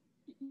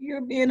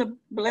being a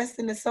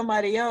blessing to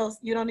somebody else,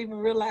 you don't even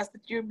realize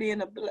that you're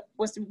being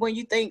when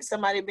you think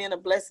somebody being a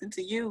blessing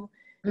to you,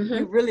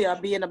 you really are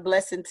being a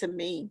blessing to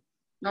me.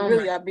 You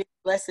really are being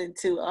a blessing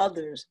to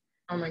others.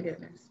 Oh my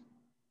goodness.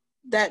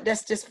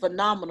 That's just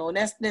phenomenal. And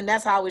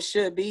that's how it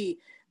should be.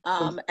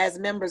 As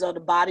members of the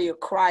body of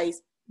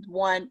Christ,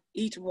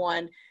 each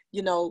one,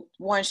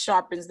 one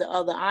sharpens the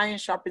other. Iron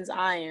sharpens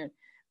iron.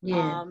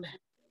 Yeah.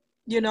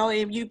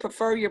 If you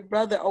prefer your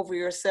brother over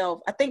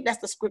yourself, I think that's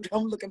the scripture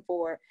I'm looking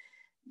for.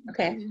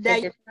 Okay.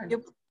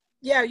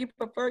 You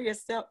prefer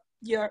yourself.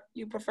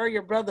 You prefer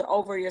your brother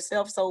over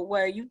yourself. So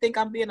where you think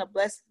I'm being a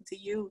blessing to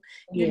you,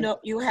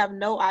 you have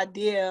no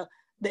idea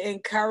the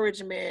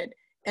encouragement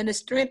and the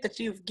strength that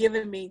you've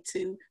given me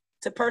to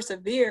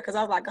persevere. Because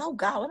I was like, oh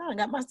God, what I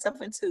got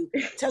myself into?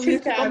 Telling me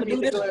I'm gonna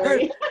do this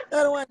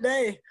another one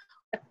day.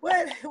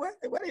 Where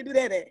they do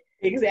that at?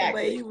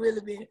 Exactly. But you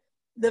really been.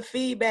 The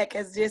feedback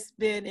has just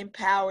been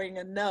empowering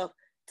enough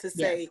to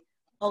say,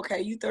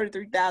 okay, you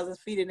 33,000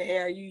 feet in the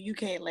air, you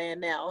can't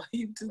land now.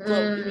 You too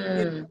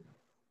close.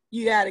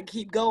 You got to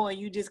keep going.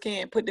 You just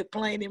can't put the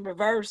plane in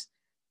reverse.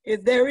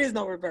 There is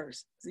no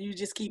reverse. So you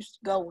just keep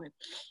going.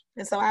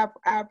 And so I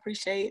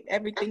appreciate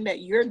everything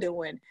that you're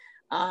doing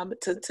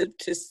to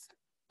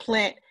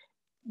plant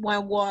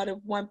one water,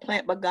 one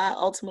plant, but God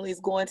ultimately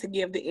is going to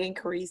give the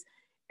increase.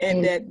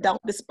 and that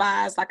don't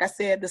despise, like I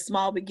said, the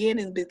small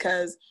beginnings,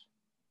 because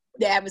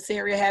the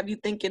adversary have you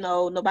thinking,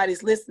 oh,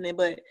 nobody's listening,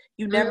 but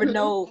you never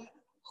know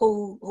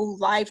who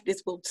life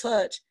this will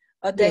touch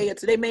a day or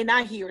two. They may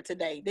not hear it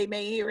today. They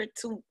may hear it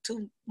two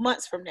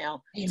months from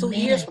now, 2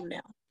 years from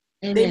now.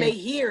 They may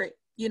hear it.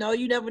 You know,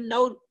 you never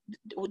know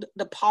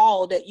the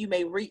Paul that you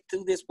may read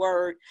through this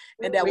word,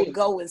 and that will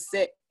go and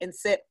set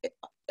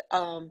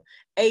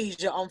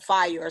Asia on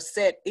fire, or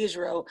set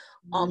Israel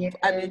on.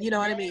 I mean, you know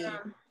what I mean?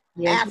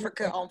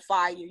 Africa on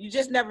fire. You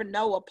just never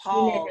know a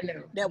Paul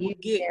that will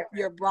get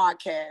your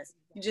broadcast.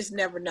 You just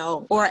never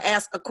know. Or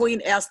ask a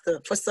Queen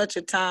Esther for such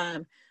a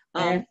time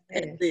as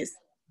this.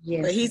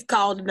 Yes. But he's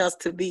calling us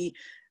to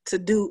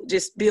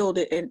just build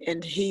it,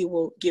 and he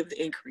will give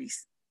the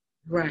increase.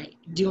 Right.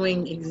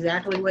 Doing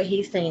exactly what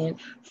he's saying,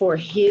 for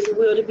his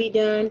will to be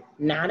done,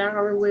 not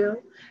our will,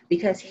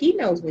 because he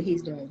knows what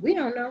he's doing. We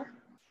don't know.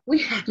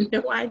 We have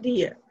no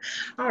idea.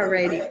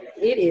 Alrighty.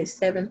 It is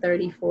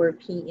 7:34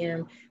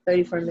 p.m.,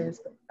 34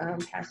 minutes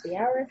past the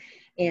hour,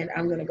 and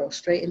I'm going to go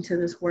straight into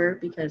this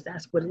word because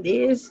that's what it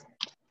is.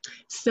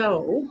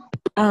 So,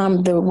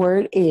 the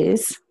word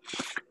is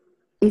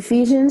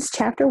Ephesians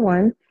chapter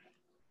 1,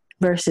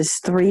 verses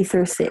 3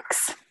 through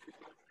 6.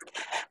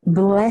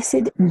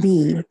 Blessed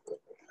be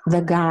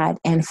the God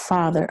and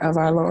Father of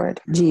our Lord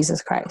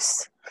Jesus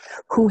Christ,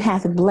 who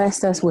hath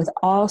blessed us with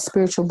all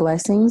spiritual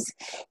blessings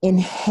in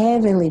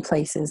heavenly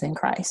places in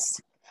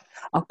Christ,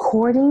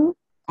 according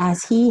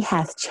as he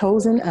hath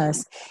chosen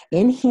us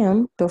in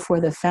him before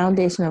the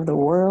foundation of the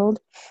world,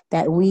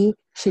 that we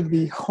should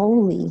be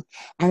holy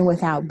and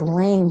without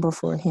blame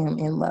before him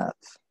in love,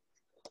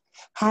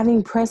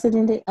 having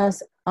preceded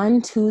us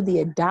unto the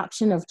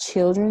adoption of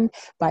children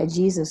by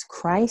Jesus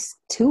Christ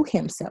to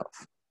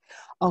himself,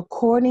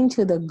 according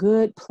to the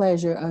good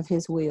pleasure of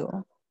his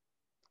will,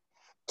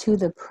 to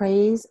the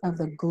praise of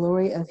the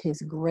glory of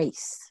his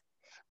grace,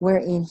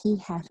 wherein he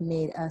hath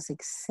made us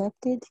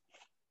accepted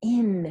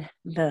in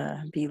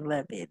the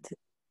beloved.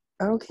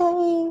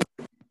 Okay.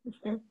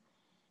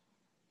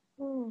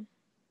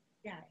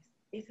 Guys,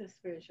 it's a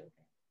spiritual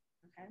thing,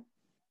 okay?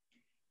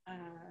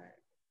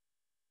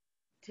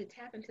 To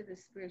tap into the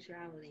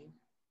spirituality,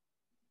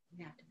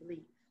 you have to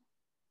believe,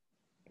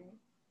 okay?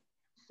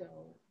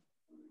 So,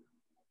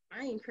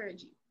 I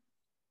encourage you,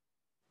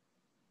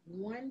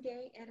 one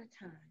day at a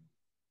time,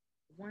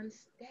 one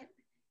step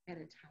at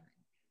a time,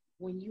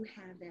 when you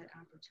have that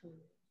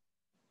opportunity.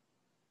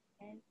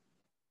 Okay?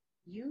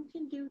 You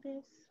can do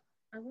this,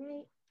 all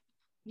right?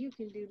 You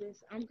can do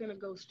this. I'm going to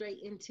go straight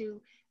into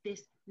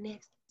this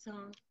next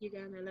song. You're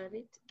going to love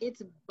it.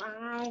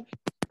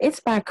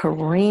 It's by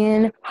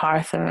Corinne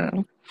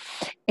Hawthorne.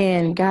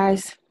 And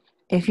guys,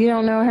 if you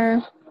don't know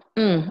her,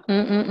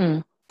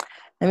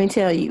 let me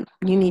tell you,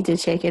 you need to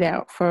check it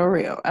out for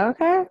real,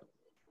 okay?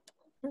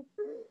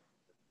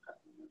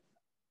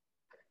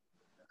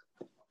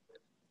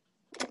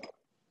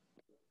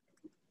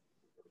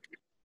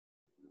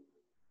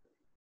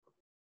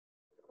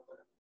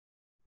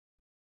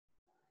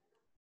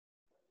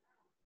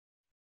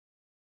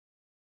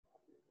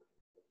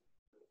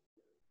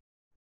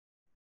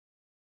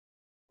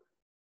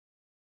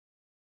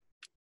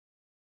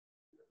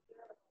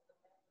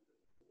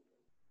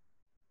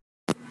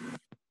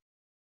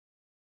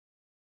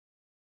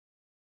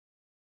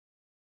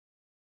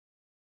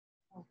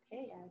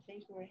 Okay, I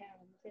think we're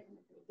having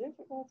technical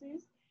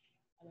difficulties.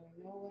 I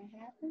don't know what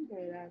happened,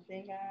 but I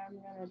think I'm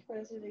going to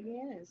press it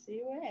again and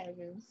see what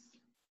happens.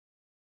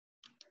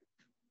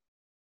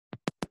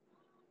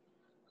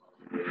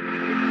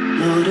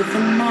 Lord, if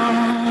I'm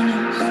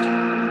honest,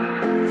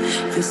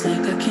 feels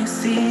like I can't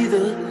see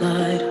the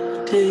light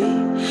of day.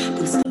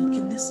 Been stuck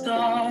in this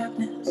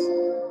darkness,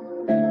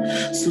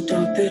 so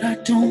dark that I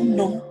don't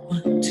know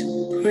what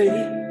to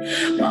pray.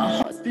 My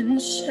heart's been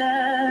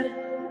shattered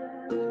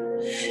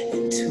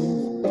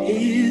into a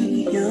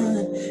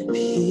billion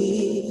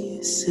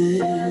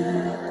pieces.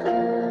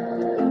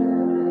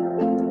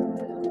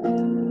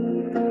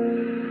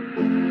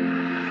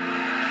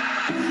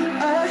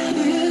 I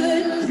hear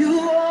that you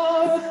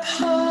are a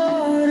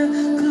potter.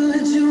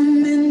 Could you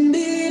mend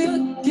me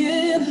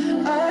again?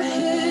 I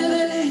hear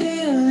that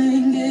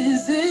healing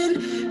is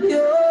in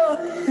your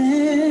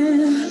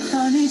hand.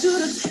 I need you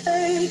to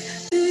take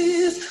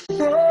these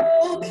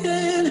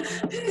broken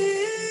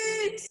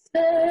pieces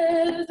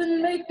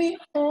and make me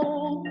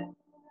whole.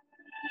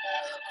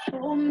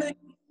 Oh, make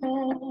me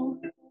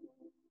whole.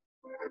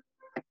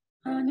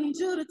 I need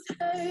you to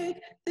take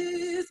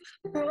these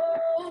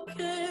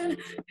broken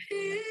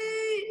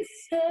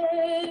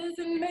pieces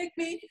and make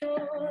me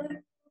yours.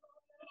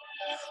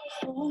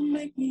 Oh,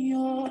 make me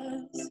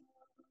yours.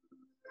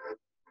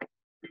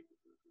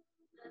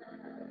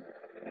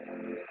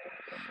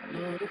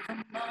 Lord, if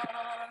I'm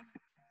on,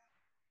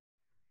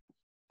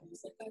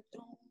 feels like I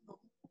don't know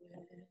where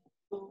to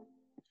go.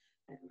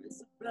 There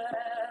is a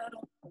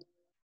battle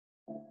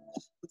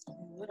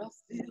between what I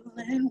feel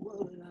and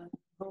what I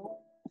know.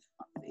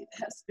 My faith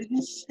has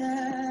been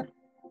shattered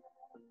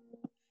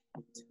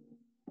into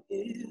a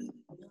billion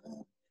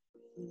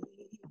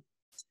pieces.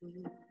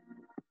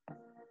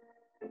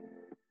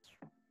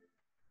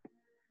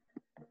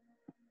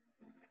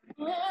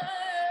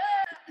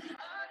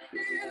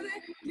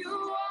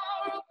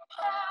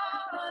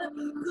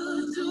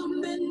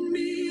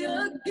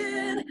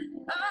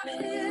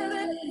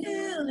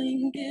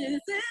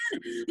 is in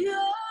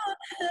your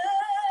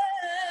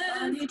hands.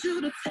 I need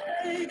you to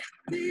take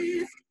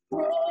these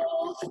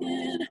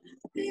broken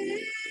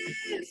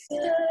pieces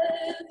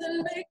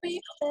and make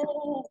me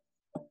whole.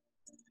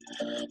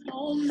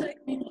 Oh,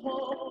 make me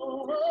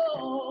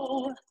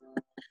whole.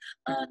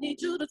 I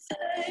need you to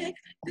take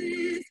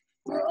these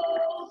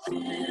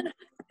broken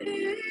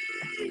pieces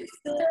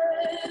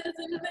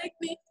and make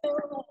me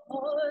whole.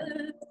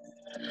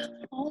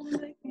 Oh,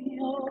 make me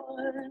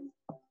whole.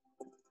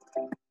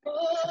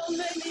 Oh,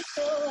 make me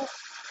whole.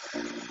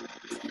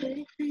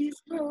 Take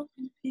these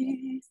broken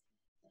pieces.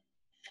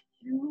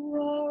 You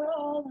are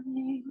all I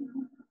need.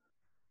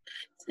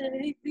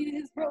 Take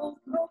these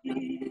broken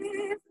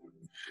pieces.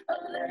 I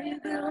lay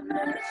them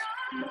at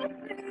your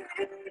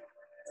feet.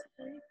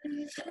 Take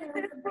these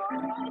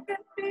broken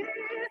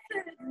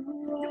pieces.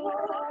 You are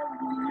all I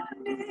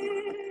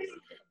need.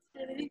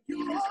 Take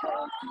these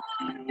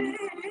broken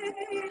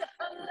pieces.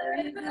 I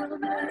lay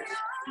them at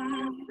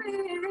your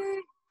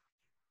feet.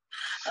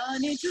 I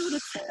need you to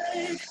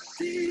take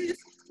these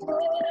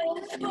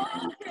broken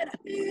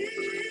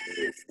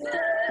pieces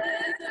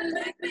and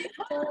make me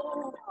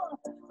whole.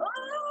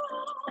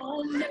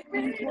 Oh, make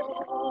me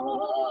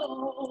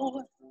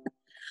whole.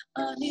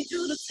 I need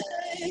you to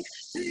take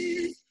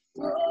these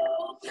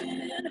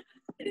broken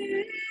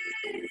pieces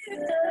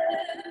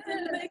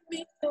and make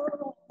me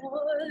whole.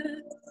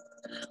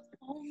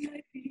 Oh,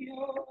 make me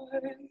whole.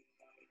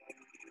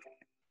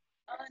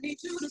 I need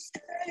you to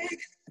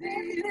take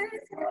these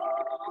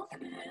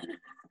broken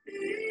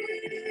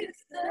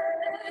pieces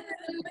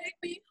and make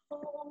me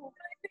whole.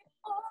 Make me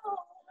whole.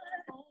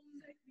 Oh,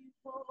 make me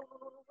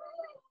whole.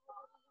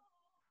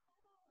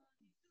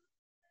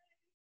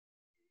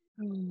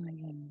 Oh my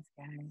goodness,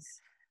 guys.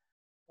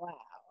 Wow.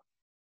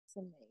 It's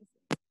amazing.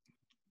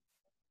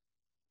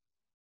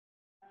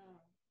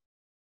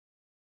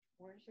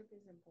 Worship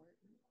is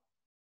important.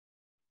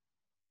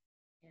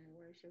 And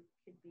worship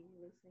could be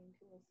listening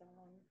to a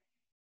song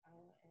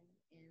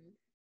and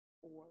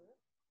or,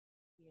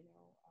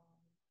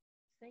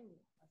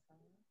 singing a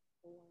song,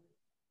 or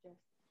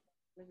just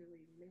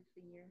literally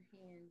lifting your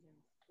hands and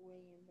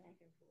swaying back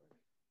and forth.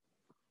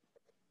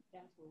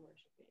 That's what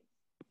worship is.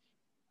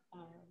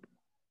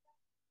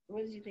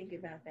 What did you think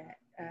about that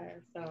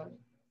song?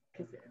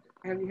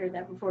 Have you heard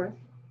that before?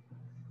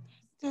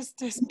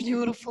 That's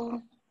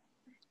beautiful.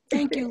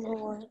 Thank you,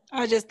 Lord.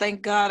 I just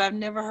thank God. I've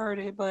never heard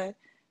it, but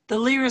the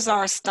lyrics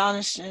are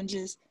astonishing.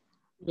 Just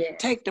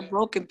take the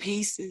broken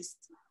pieces.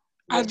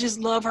 Yeah. I just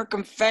love her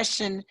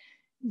confession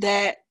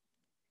that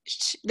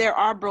there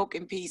are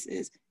broken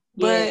pieces,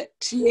 but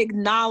she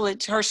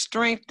acknowledged her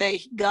strength that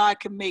God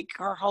can make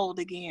her whole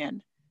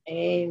again.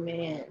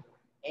 Amen.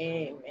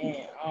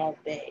 Amen. All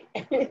day.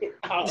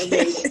 All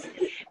day.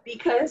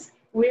 Because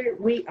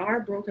we are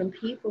broken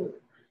people.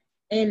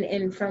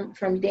 And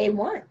from day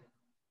one.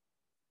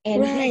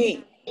 And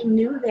he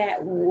knew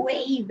that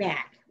way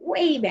back. What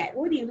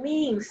do you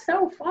mean?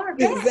 So far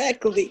back.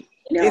 Exactly.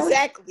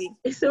 Exactly.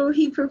 So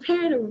he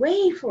prepared a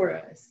way for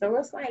us. So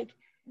it's like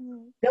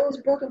those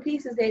broken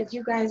pieces that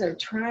you guys are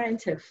trying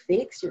to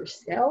fix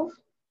yourself,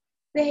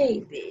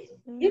 baby,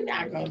 you're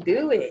not going to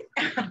do it.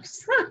 I'm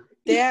sorry.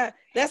 Yeah,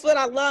 that's what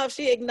I love.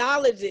 She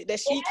acknowledged it, that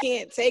she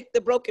can't take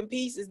the broken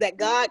pieces, that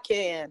God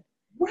can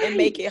and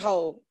make it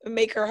whole, and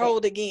make her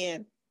whole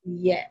again.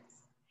 Yes.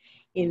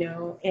 And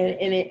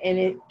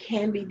it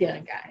can be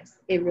done, guys.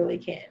 It really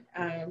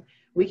can.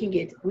 We can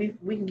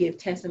give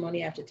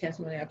testimony after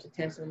testimony after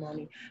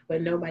testimony,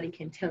 but nobody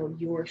can tell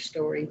your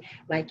story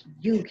like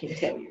you can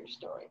tell your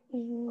story.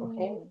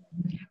 Okay.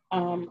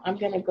 I'm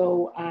gonna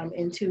go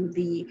into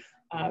the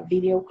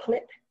video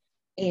clip,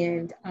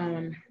 and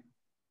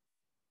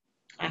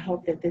I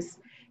hope that this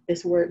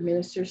word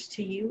ministers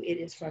to you. It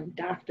is from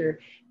Dr.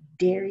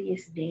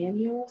 Darius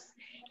Daniels,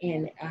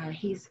 and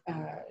he's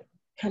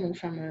coming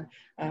from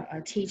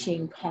a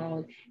teaching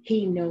called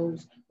He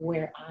Knows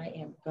Where I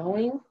Am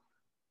Going.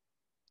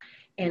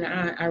 And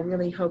I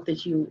really hope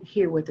that you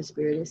hear what the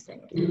Spirit is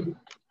saying.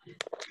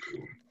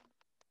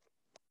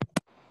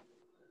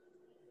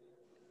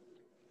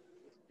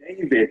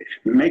 David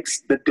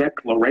makes the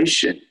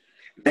declaration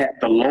that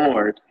the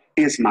Lord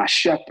is my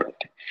shepherd.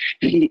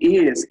 He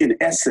is, in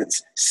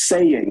essence,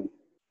 saying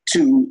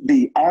to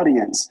the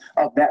audience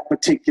of that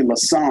particular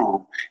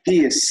psalm,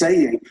 he is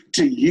saying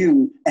to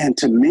you and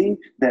to me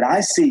that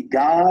I see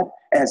God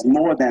as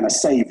more than a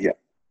savior.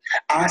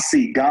 I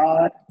see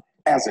God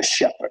as a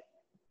shepherd.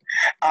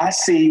 I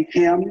see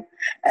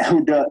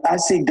I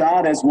see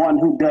God as one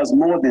who does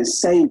more than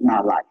save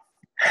my life.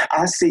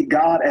 I see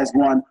God as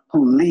one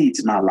who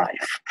leads my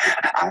life.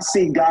 I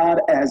see God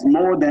as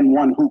more than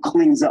one who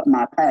cleans up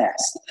my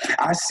past.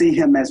 I see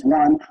him as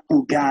one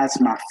who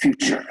guides my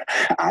future.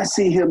 I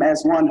see him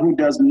as one who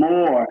does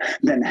more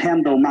than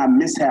handle my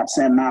mishaps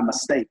and my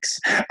mistakes.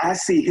 I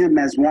see him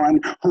as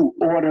one who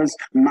orders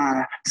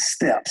my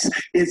steps.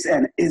 It's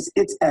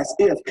as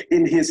if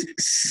in his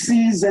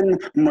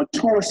seasoned,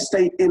 mature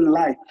state in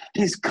life,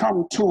 he's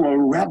come to a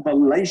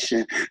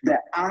revelation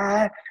that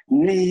I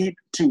need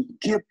to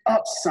give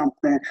up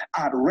something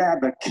I'd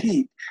rather keep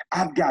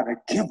I've got to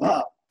give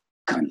up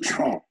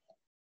control.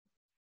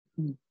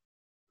 The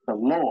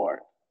Lord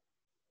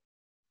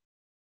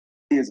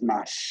is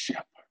my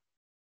shepherd.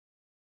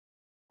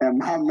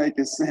 Am I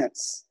making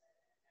sense?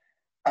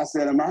 I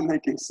said, am I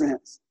making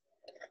sense?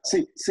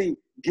 See,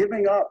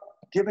 giving up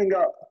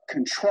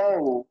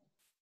control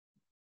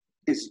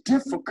is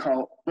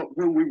difficult, but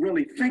when we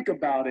really think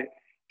about it,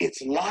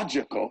 it's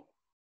logical,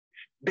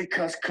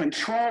 because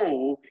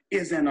control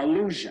is an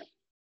illusion.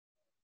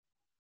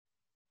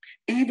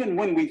 Even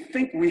when we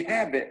think we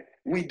have it,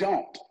 we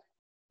don't.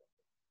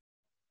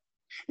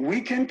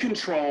 We can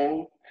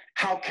control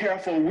how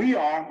careful we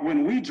are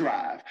when we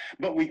drive,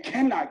 but we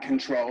cannot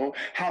control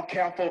how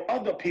careful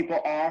other people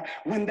are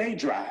when they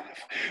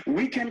drive.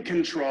 We can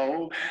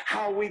control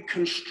how we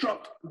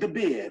construct the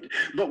bid,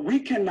 but we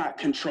cannot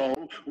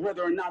control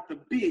whether or not the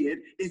bid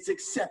is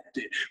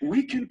accepted.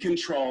 We can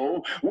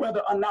control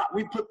whether or not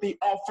we put the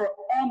offer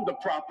on the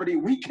property.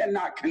 We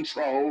cannot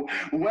control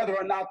whether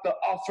or not the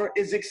offer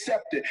is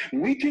accepted.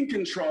 We can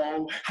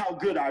control how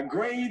good our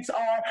grades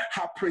are,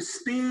 how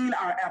pristine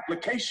our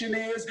application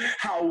is,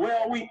 how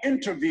well we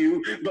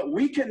interview, but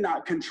we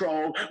cannot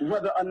control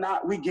whether or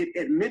not we get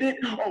admitted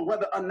or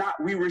whether or not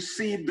we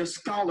receive the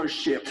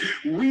scholarship.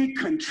 We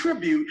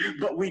contribute,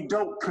 but we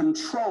don't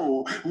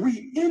control.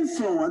 We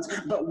influence,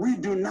 but we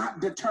do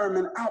not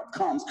determine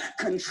outcomes.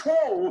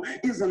 Control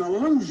is an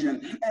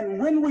illusion, and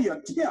when we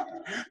attempt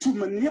to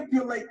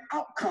manipulate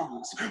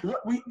outcomes,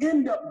 what we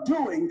end up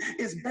doing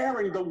is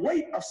bearing the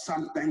weight of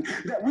something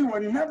that we were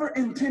never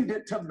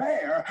intended to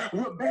bear.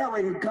 We're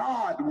bearing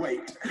God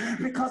weight,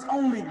 because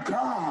only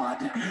God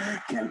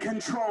can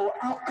control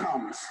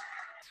outcomes.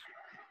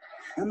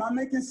 Am I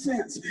making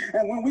sense?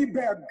 And when we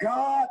bear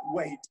God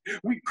weight,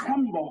 we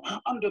crumble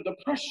under the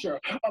pressure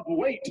of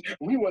weight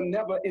we were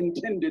never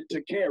intended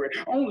to carry.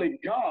 Only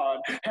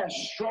God has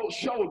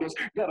shoulders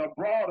that are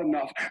broad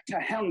enough to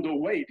handle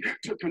weight,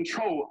 to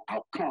control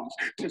outcomes,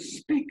 to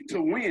speak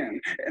to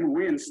wind and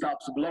wind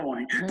stops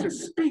blowing, to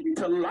speak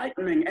to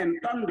lightning and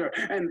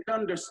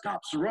thunder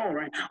stops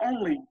roaring.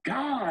 Only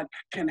God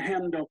can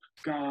handle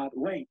God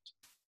weight.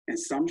 And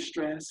some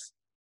stress,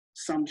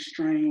 some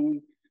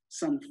strain,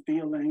 some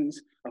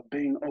feelings of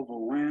being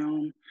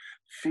overwhelmed,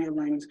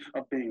 feelings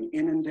of being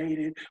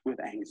inundated with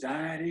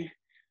anxiety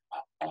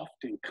are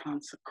often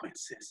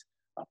consequences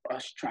of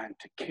us trying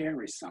to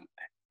carry something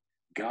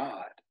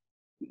God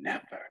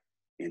never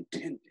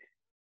intended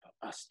for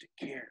us to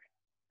carry.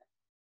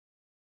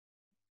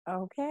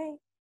 Okay.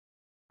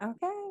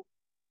 Okay.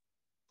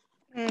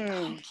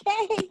 Mm.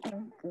 Okay.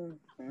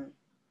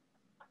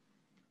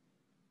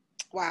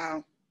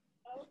 Wow.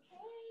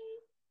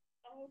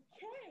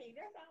 Okay,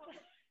 that's all.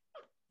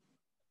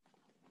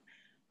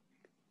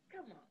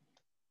 Come on.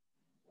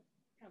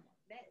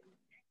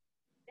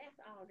 That's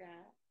all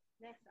God.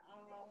 That's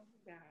all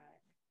God.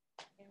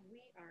 And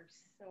we are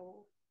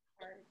so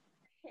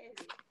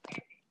hard-headed.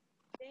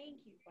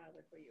 Thank you,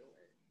 Father, for your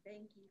word.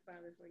 Thank you,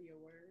 Father, for your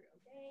word.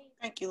 Okay?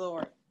 Thank you,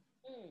 Lord.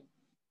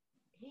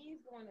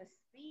 He's going to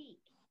speak.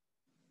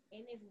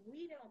 And if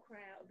we don't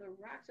cry out, the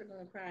rocks are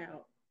going to cry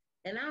out.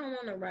 And I don't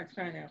want no rocks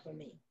crying out for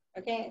me.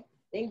 Okay?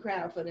 They can cry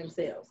out for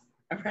themselves.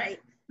 All right?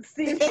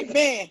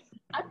 Amen.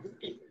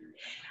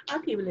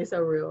 I'm keeping this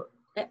so real.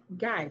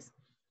 Guys,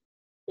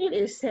 it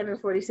is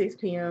 7:46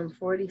 p.m.,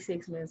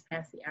 46 minutes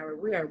past the hour.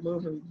 We are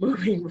moving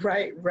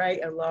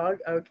right along,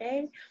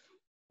 okay?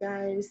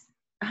 Guys,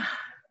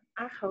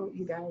 I hope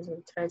you guys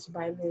are touched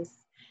by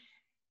this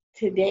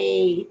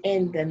today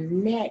and the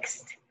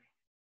next,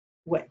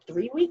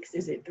 3 weeks?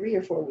 Is it 3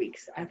 or 4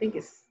 weeks? I think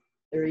it's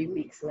 3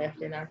 weeks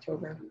left in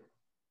October.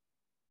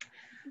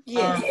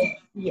 Yes.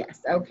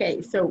 Yes,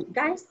 okay. So,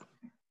 guys,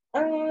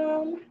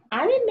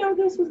 I didn't know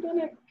this was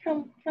gonna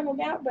come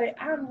about, but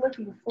I'm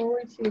looking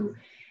forward to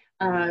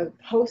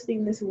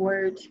posting this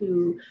word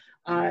to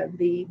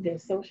the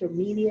social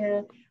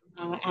media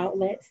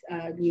outlets.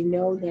 You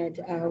know that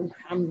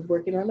I'm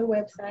working on the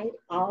website,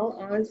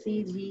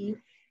 alloncg.org.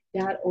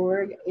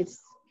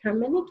 It's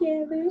coming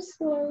together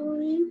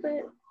slowly,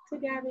 but to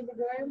God be the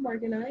glory. I'm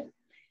working on it,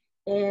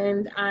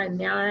 and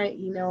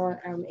now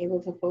I'm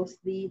able to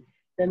post the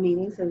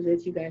meeting so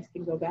that you guys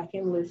can go back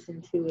and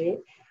listen to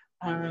it.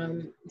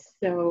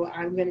 So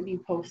I'm going to be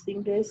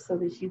posting this so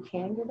that you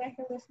can go back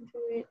and listen to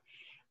it.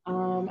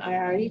 I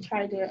already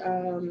tried to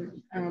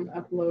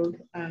upload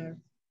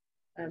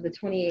the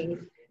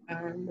 28th,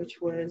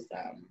 which was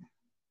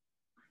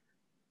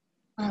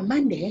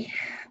Monday.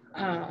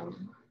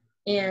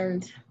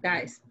 And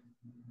guys,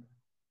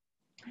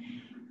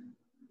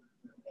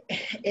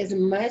 as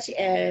much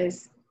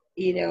as,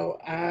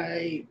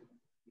 I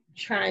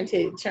trying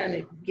to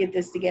get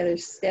this together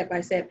step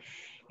by step.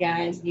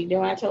 Guys,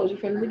 I told you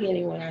from the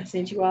beginning when I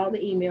sent you all the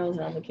emails,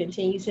 and I'm going to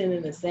continue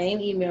sending the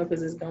same email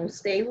because it's going to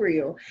stay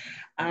real.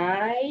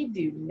 I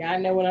do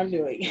not know what I'm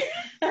doing,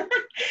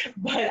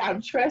 but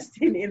I'm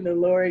trusting in the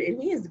Lord, and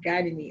He is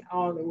guiding me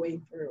all the way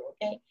through,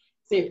 okay?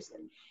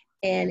 Seriously.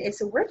 And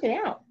it's working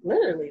out,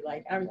 literally.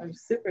 Like, I'm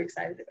super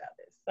excited about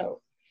this.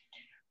 So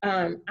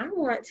I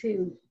want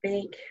to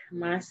thank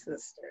my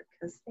sister,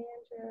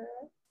 Cassandra.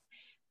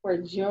 for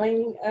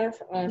joining us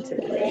on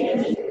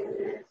today.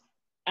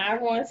 I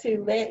want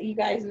to let you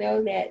guys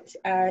know that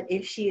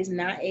if she is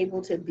not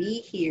able to be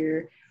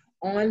here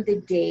on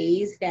the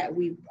days that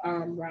we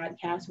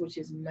broadcast, which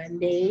is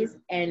Mondays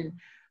and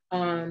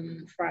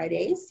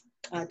Fridays,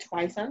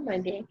 twice on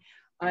Monday,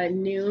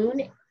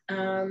 noon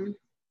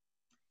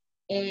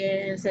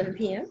and 7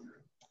 p.m.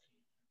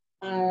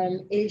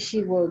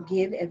 She will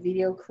give a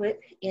video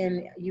clip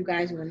and you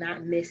guys will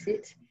not miss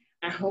it.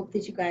 I hope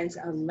that you guys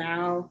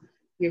allow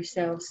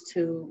yourselves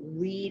to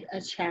read a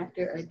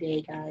chapter a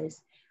day,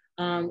 guys.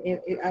 I'm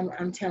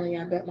telling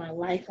you, I bet my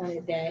life on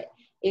it that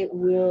it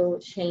will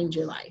change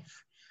your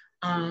life.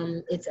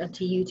 It's up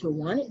to you to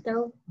want it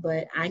though,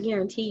 but I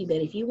guarantee you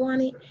that if you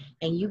want it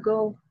and you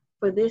go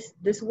for this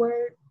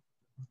word,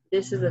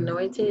 this is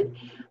anointed.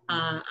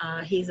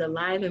 He's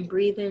alive and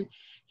breathing.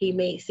 He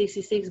made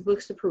 66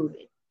 books to prove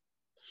it.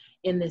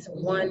 In this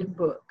one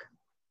book,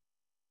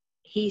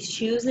 he's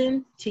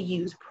choosing to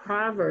use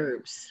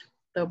Proverbs,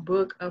 the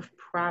book of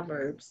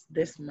Proverbs,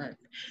 this month.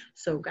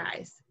 So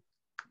guys,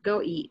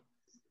 go eat,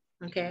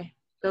 okay?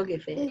 Go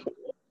get fed.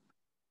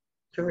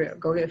 For real,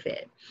 go get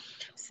fed.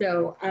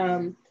 So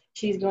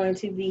she's going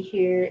to be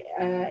here,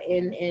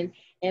 and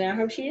I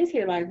hope she is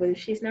here live. But if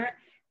she's not,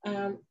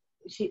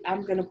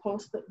 I'm gonna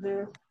post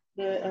the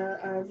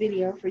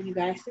video for you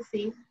guys to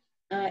see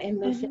and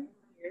listen.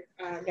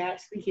 God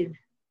speaking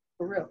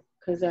for real,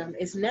 because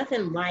it's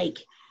nothing like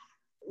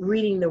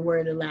reading the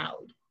word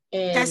aloud.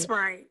 And that's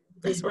right.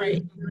 That's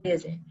right. It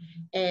isn't.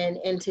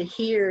 And to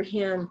hear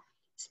him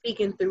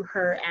speaking through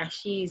her as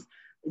she's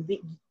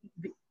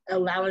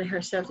allowing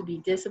herself to be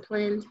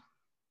disciplined,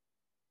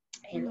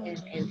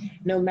 and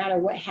no matter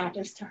what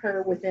happens to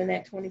her within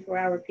that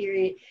 24-hour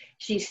period,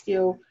 she's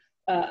still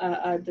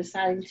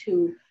deciding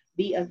to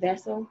be a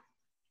vessel.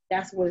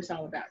 That's what it's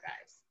all about,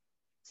 guys.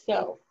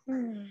 So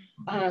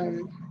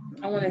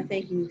I want to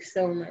thank you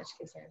so much,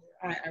 Cassandra.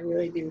 I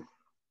really do.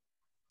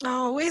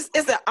 Oh, it's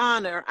an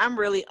honor. I'm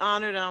really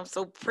honored. I'm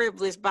so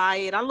privileged by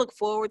it. I look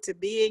forward to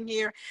being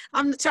here.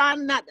 I'm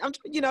trying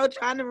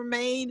to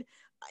remain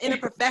in a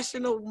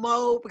professional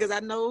mode because I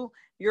know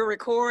you're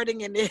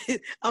recording, and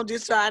I'm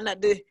just trying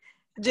not to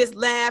just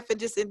laugh and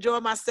just enjoy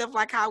myself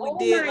like how we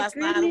did last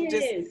night.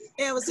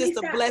 It was just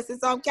a blessing.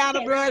 So I'm kind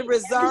of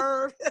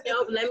reserved.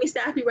 No, let me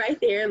stop you right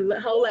there.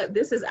 Hold up.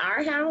 This is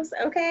our house,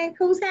 okay?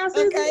 Whose house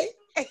is it?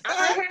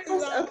 Our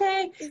house,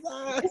 okay?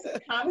 This is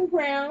Common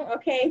Ground,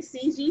 okay?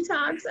 CG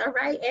Talks, all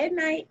right, at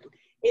night.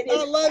 It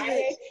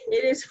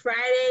is Friday.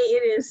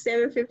 It is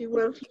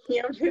 7:51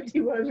 p.m.,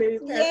 51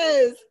 minutes.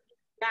 Yes.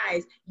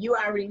 Guys, you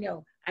already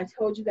know. I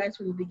told you guys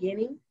from the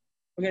beginning,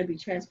 we're going to be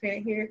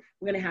transparent here.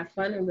 We're going to have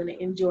fun. And we're going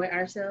to enjoy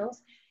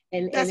ourselves.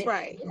 That's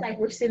right. It's like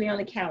we're sitting on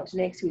the couch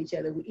next to each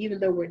other, even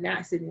though we're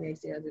not sitting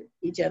next to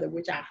each other,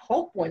 which I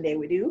hope one day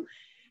we do.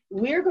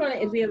 We're going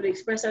to be able to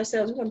express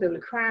ourselves. We're going to be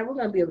able to cry. We're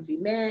going to be able to be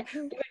mad.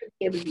 We're going to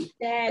be able to be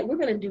sad. We're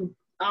going to do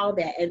all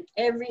that. And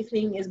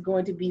everything is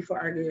going to be for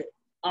our good.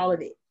 All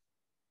of it.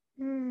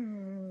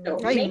 So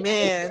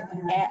amen.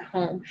 At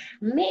home.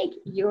 Make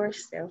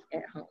yourself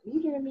at home. You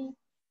hear me?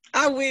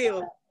 I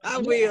will.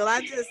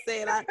 I just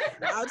said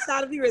I'll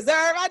try to be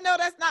reserved. I know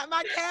that's not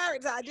my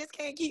character. I just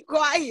can't keep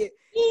quiet.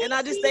 And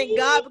I just thank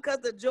God because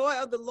the joy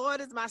of the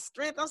Lord is my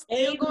strength. I'm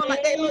still going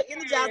like that little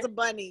Energizer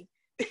bunny.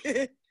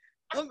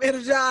 I'm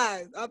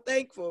energized. I'm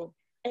thankful.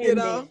 Amen. You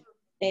know?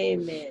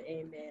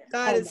 Amen.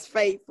 God is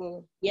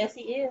faithful. Yes,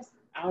 he is.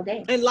 All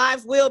day. And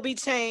lives will be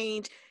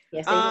changed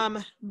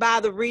by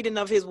the reading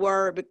of his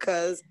word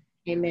because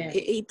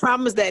he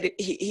promised that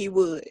he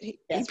would. He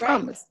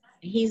promised.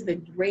 Right. He's the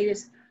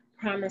greatest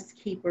promise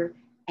keeper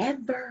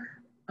ever.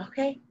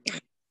 Okay.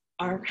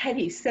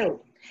 Alrighty.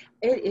 So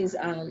it is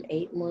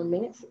 8 more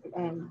minutes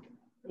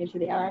into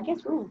the hour. I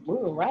guess we're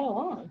moving right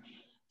along.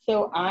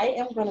 So I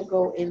am going to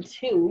go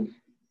into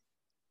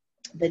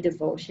the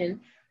devotion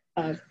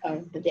of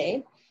the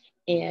day,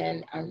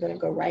 and I'm going to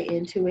go right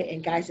into it.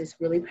 And guys, it's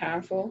really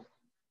powerful.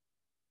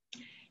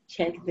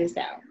 Check this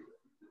out.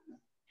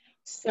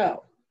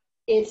 So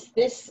it's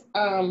this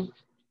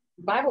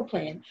Bible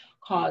plan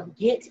called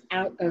Get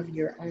Out of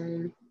Your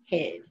Own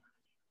Head.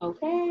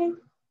 Okay?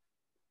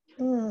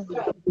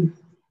 So,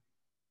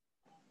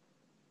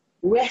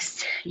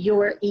 rest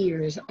your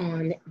ears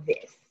on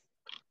this.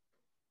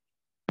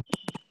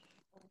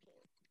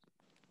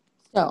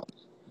 So,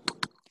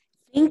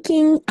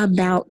 thinking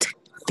about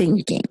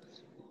thinking.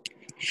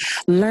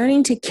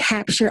 Learning to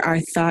capture our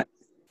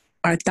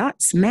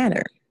thoughts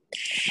matter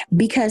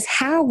because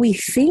how we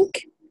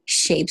think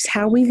shapes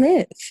how we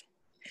live.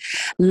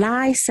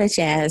 Lies such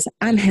as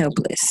I'm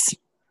helpless,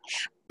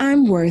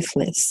 I'm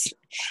worthless,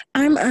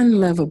 I'm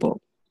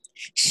unlovable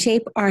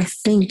shape our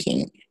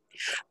thinking,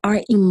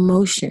 our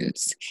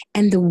emotions,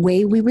 and the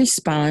way we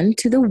respond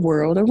to the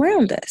world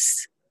around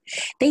us.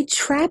 They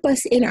trap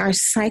us in our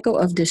cycle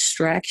of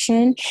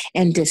distraction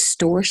and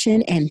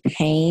distortion and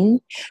pain,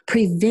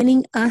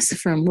 preventing us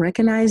from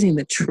recognizing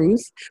the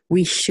truth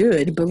we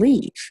should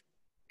believe.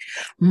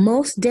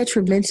 Most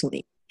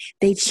detrimentally,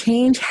 they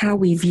change how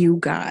we view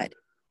God,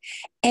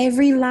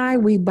 Every lie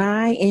we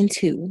buy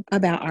into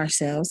about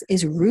ourselves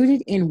is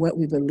rooted in what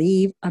we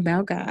believe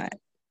about God.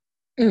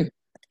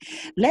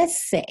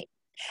 Let's say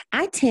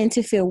I tend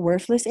to feel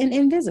worthless and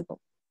invisible.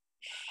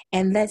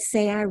 And let's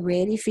say I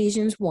read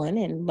Ephesians 1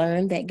 and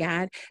learned that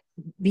God,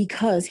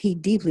 because he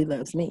deeply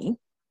loves me,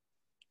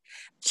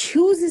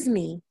 chooses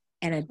me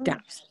and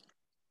adopts me.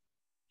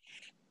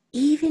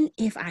 Even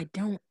if I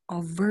don't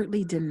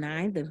overtly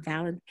deny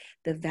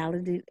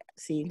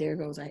see, there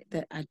goes, I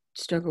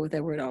struggle with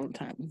that word all the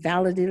time,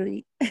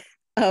 validity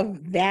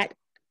of that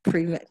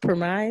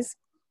premise,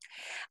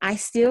 I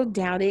still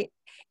doubt it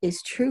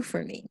is true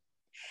for me.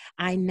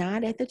 I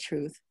nod at the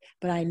truth,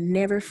 but I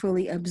never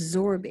fully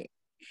absorb it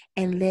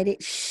and let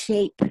it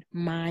shape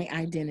my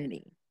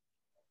identity.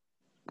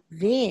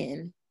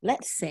 Then,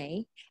 let's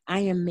say I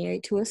am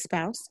married to a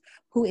spouse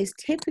who is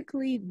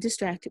typically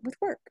distracted with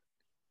work.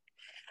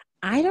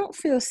 I don't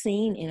feel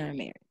seen in our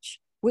marriage,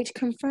 which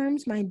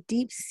confirms my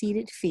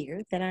deep-seated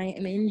fear that I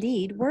am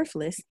indeed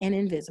worthless and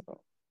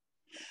invisible.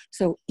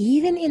 So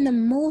even in the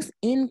most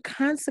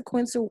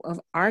inconsequential of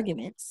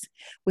arguments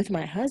with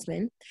my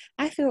husband,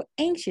 I feel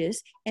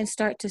anxious and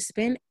start to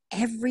spend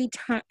every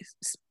time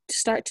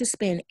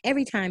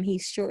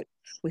he's short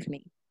with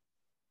me.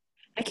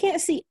 I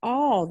can't see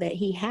all that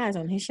he has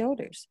on his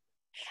shoulders.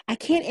 I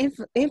can't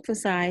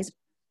emphasize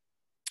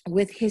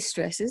with his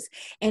stresses,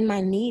 and my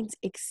needs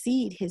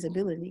exceed his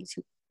ability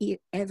to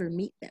ever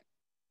meet them.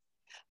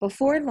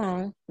 Before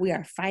long, we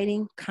are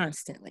fighting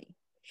constantly,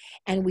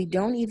 and we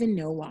don't even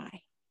know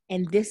why.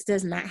 And this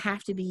does not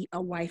have to be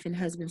a wife and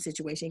husband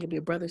situation. It could be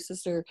a brother,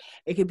 sister.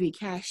 It could be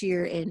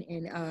cashier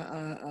and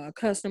a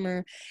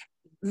customer.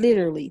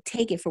 Literally,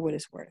 take it for what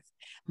it's worth.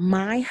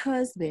 My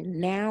husband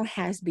now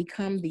has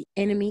become the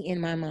enemy in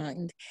my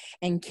mind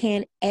and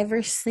can't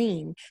ever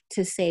seem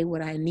to say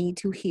what I need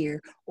to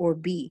hear or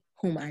be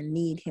whom I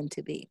need him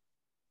to be.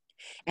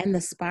 And the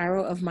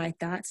spiral of my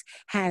thoughts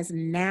has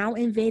now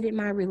invaded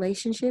my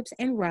relationships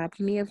and robbed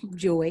me of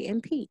joy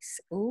and peace.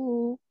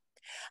 Ooh.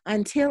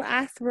 Until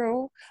I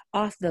throw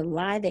off the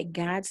lie that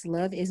God's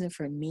love isn't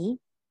for me,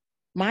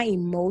 my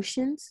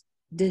emotions,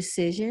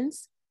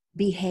 decisions,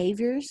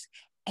 behaviors,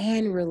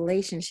 and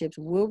relationships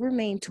will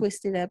remain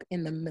twisted up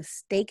in the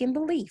mistaken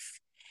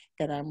belief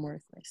that I'm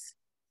worthless.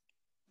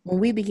 When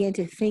we begin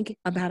to think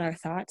about our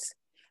thoughts,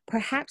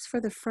 perhaps for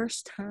the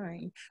first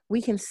time,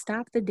 we can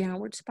stop the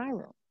downward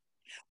spiral.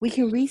 We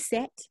can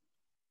reset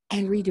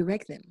and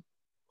redirect them.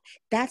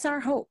 That's our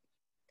hope.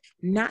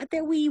 Not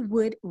that we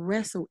would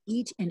wrestle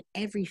each and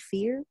every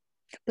fear,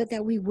 but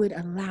that we would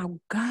allow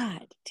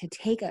God to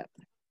take up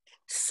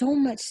so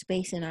much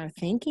space in our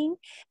thinking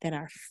that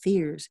our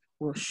fears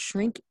will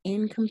shrink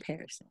in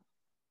comparison.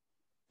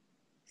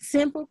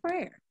 Simple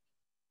prayer.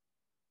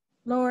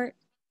 Lord,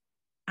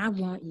 I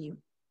want you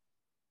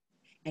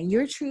and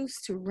your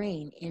truths to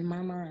reign in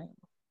my mind.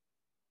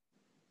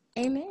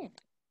 Amen.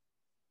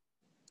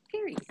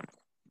 Period.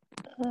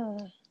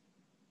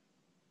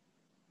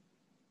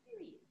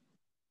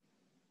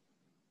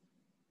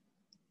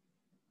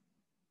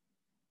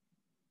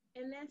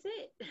 And that's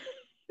it.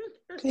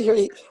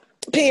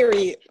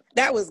 Period.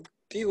 That was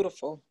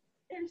beautiful.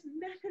 There's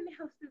nothing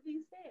else to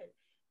be said.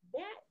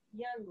 That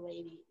young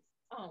lady,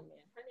 oh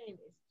man, her name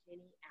is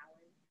Jenny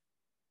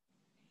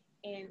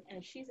Allen.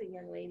 And she's a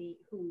young lady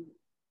who,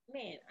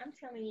 man, I'm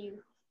telling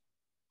you,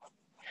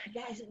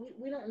 guys,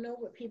 we don't know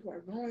what people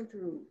are going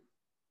through.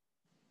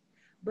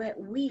 But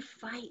we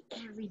fight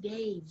every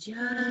day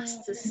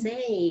just to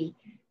say,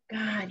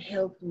 God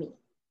help me.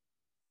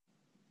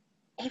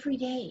 Every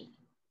day.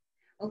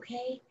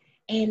 Okay?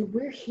 And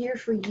we're here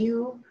for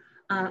you.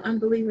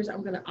 Unbelievers,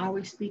 I'm going to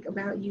always speak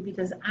about you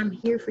because I'm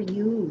here for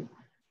you.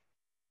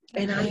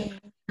 And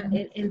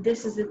and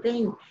this is the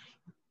thing.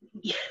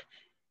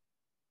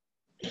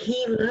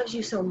 He loves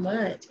you so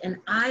much, and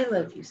I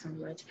love you so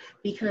much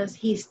because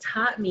he's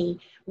taught me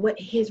what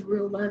his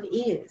real love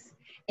is.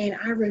 And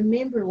I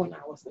remember when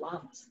I was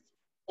lost,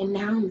 and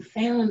now I'm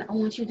found. I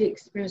want you to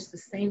experience the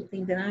same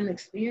thing that I'm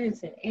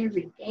experiencing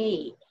every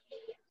day.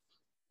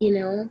 You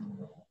know?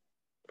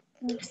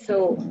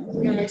 So,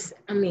 guys,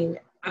 I mean,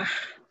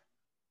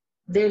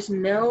 there's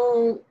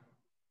no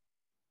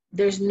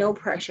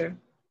pressure.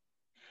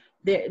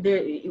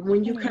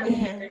 When you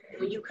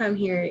come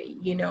here,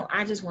 you know,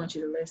 I just want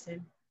you to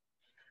listen.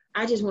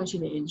 I just want you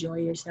to enjoy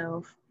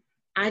yourself.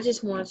 I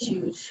just want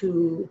you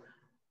to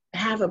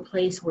have a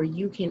place where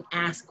you can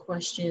ask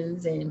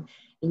questions and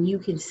you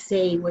can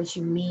say what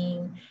you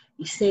mean,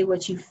 you say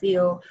what you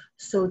feel,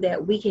 so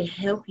that we can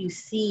help you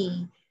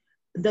see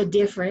the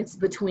difference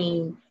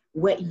between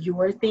what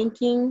you're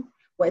thinking,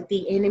 what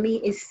the enemy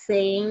is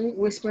saying,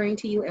 whispering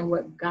to you, and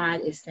what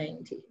God is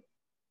saying to you.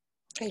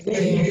 There's a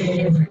big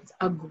difference,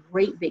 a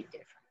great big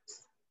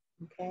difference.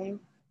 Okay?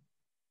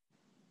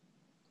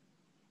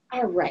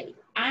 All right.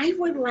 I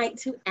would like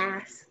to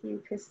ask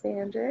you,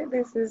 Cassandra,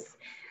 this is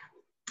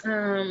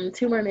 2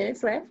 more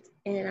minutes left,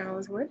 and I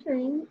was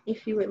wondering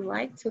if you would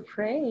like to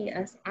pray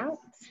us out.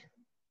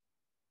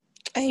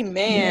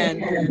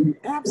 Amen.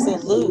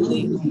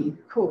 Absolutely.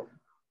 Cool.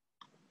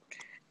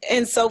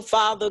 And so,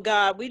 Father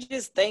God, we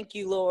just thank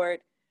you, Lord.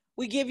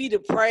 We give you the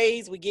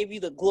praise. We give you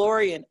the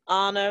glory and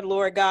honor,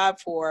 Lord God,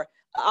 for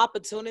the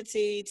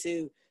opportunity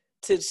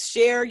to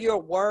share your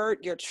word,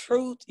 your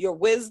truth, your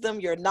wisdom,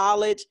 your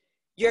knowledge,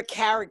 your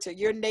character,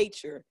 your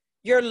nature,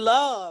 your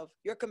love,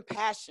 your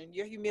compassion,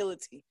 your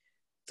humility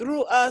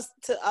through us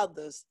to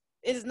others.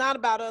 It is not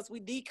about us.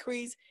 We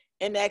decrease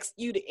and ask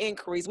you to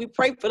increase. We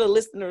pray for the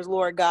listeners,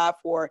 Lord God,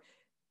 for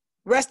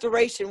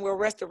restoration where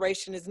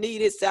restoration is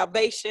needed,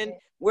 salvation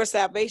where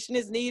salvation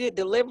is needed,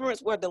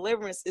 deliverance where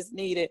deliverance is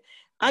needed.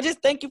 I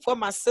just thank you for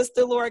my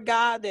sister, Lord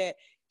God, that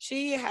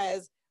she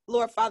has,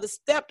 Lord Father,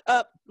 stepped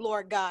up,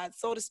 Lord God,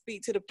 so to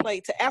speak, to the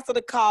plate, to answer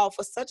the call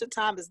for such a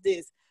time as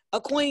this.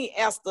 A Queen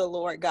Esther,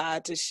 Lord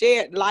God, to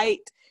shed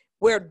light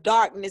where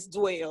darkness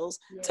dwells,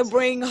 to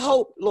bring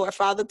hope, Lord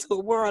Father, to a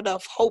world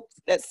of hope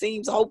that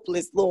seems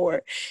hopeless,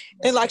 Lord.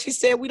 And like she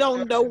said, we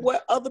don't know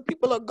what other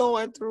people are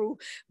going through,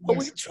 but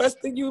we trust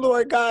in you,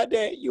 Lord God,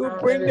 that you will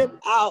bring them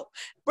out.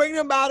 Bring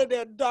them out of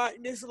their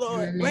darkness,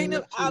 Lord. Bring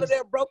them out of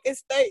their broken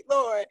state,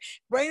 Lord.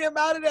 Bring them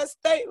out of that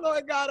state,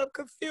 Lord God, of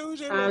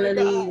confusion, Lord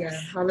God.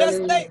 That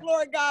state,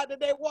 Lord God, that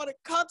they want to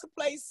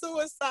contemplate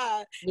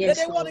suicide, that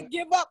they want to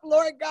give up,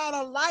 Lord God,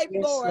 on life,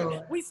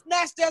 Lord. We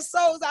snatch their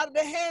souls out of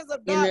the hands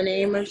of darkness. In the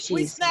name of Jesus.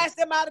 We snatch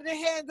them out of the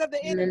hands of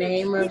the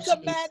enemy. We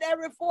command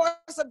every force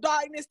of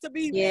darkness to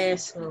be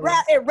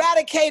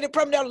eradicated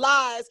from their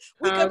lives.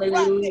 We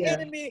confront the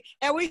enemy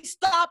and we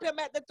stop him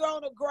at the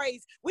throne of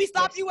grace. We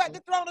stop you at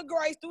the throne of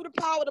grace through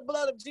the power of the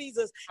blood of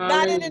Jesus.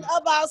 Not in and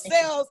of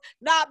ourselves,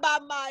 not by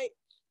might,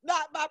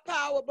 not by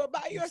power, but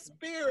by your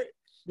spirit.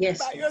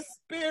 By your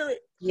spirit.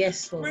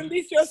 Yes, Lord.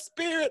 Release your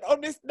spirit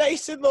on this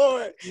nation,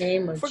 Lord.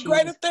 Name of For Jesus.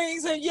 Greater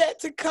things are yet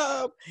to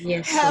come.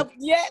 Have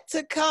yet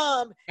to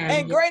come.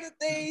 And greater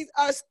things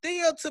are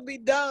still to be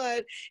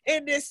done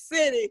in this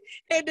city,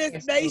 in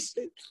this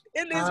nation,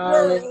 in this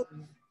world.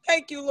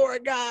 Thank you,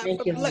 Lord God,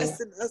 for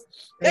blessing us.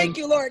 Thank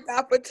you, Lord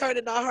God, for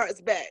turning our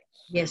hearts back.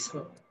 Yes,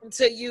 Lord.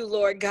 To you,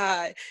 Lord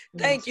God.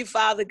 Thank you,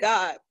 Father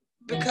God,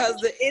 because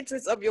the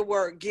entrance of your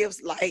word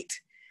gives light,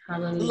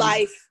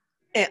 life,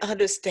 and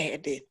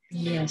understanding.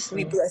 Yes,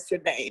 we bless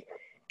your name.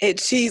 In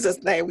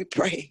Jesus' name we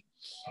pray.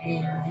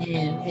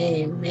 Amen.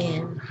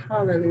 Amen.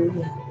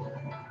 Hallelujah.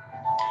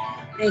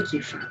 Thank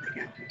you, Father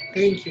God.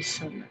 Thank you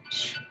so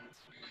much.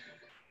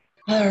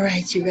 All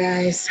right, you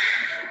guys.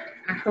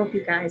 I hope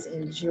you guys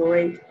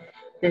enjoyed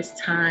this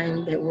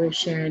time that we're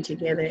sharing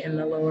together in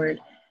the Lord.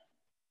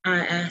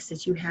 I ask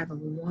that you have a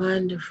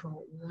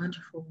wonderful,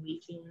 wonderful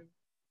weekend.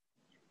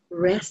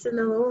 Rest in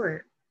the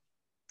Lord.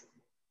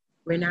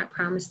 We're not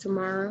promised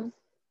tomorrow.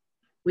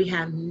 We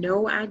have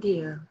no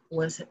idea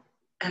what's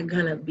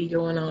going to be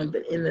going on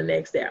in the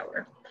next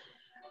hour.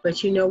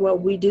 But you know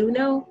what we do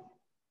know?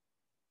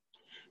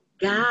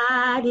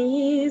 God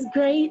is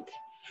great,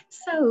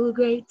 so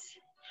great.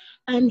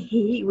 And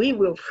we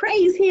will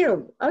praise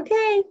him,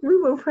 okay? We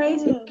will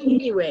praise him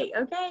anyway,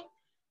 okay?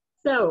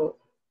 So,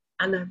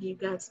 I love you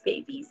guys,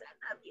 babies.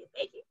 I love you.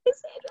 Thank you,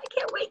 Cassandra. I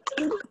can't wait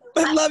to.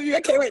 I love you.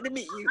 I can't wait to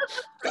meet you.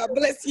 God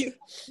bless you.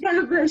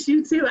 God bless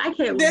you too. I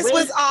can't wait. This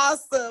was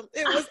awesome.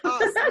 It was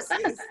awesome,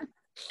 sis.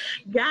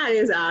 God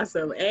is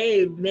awesome.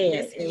 Amen.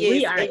 Yes, and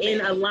we are in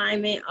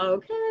alignment,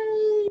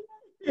 okay?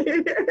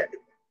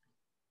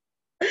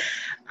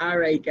 All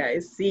right,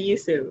 guys. See you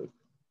soon.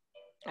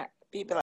 All right. Be blessed.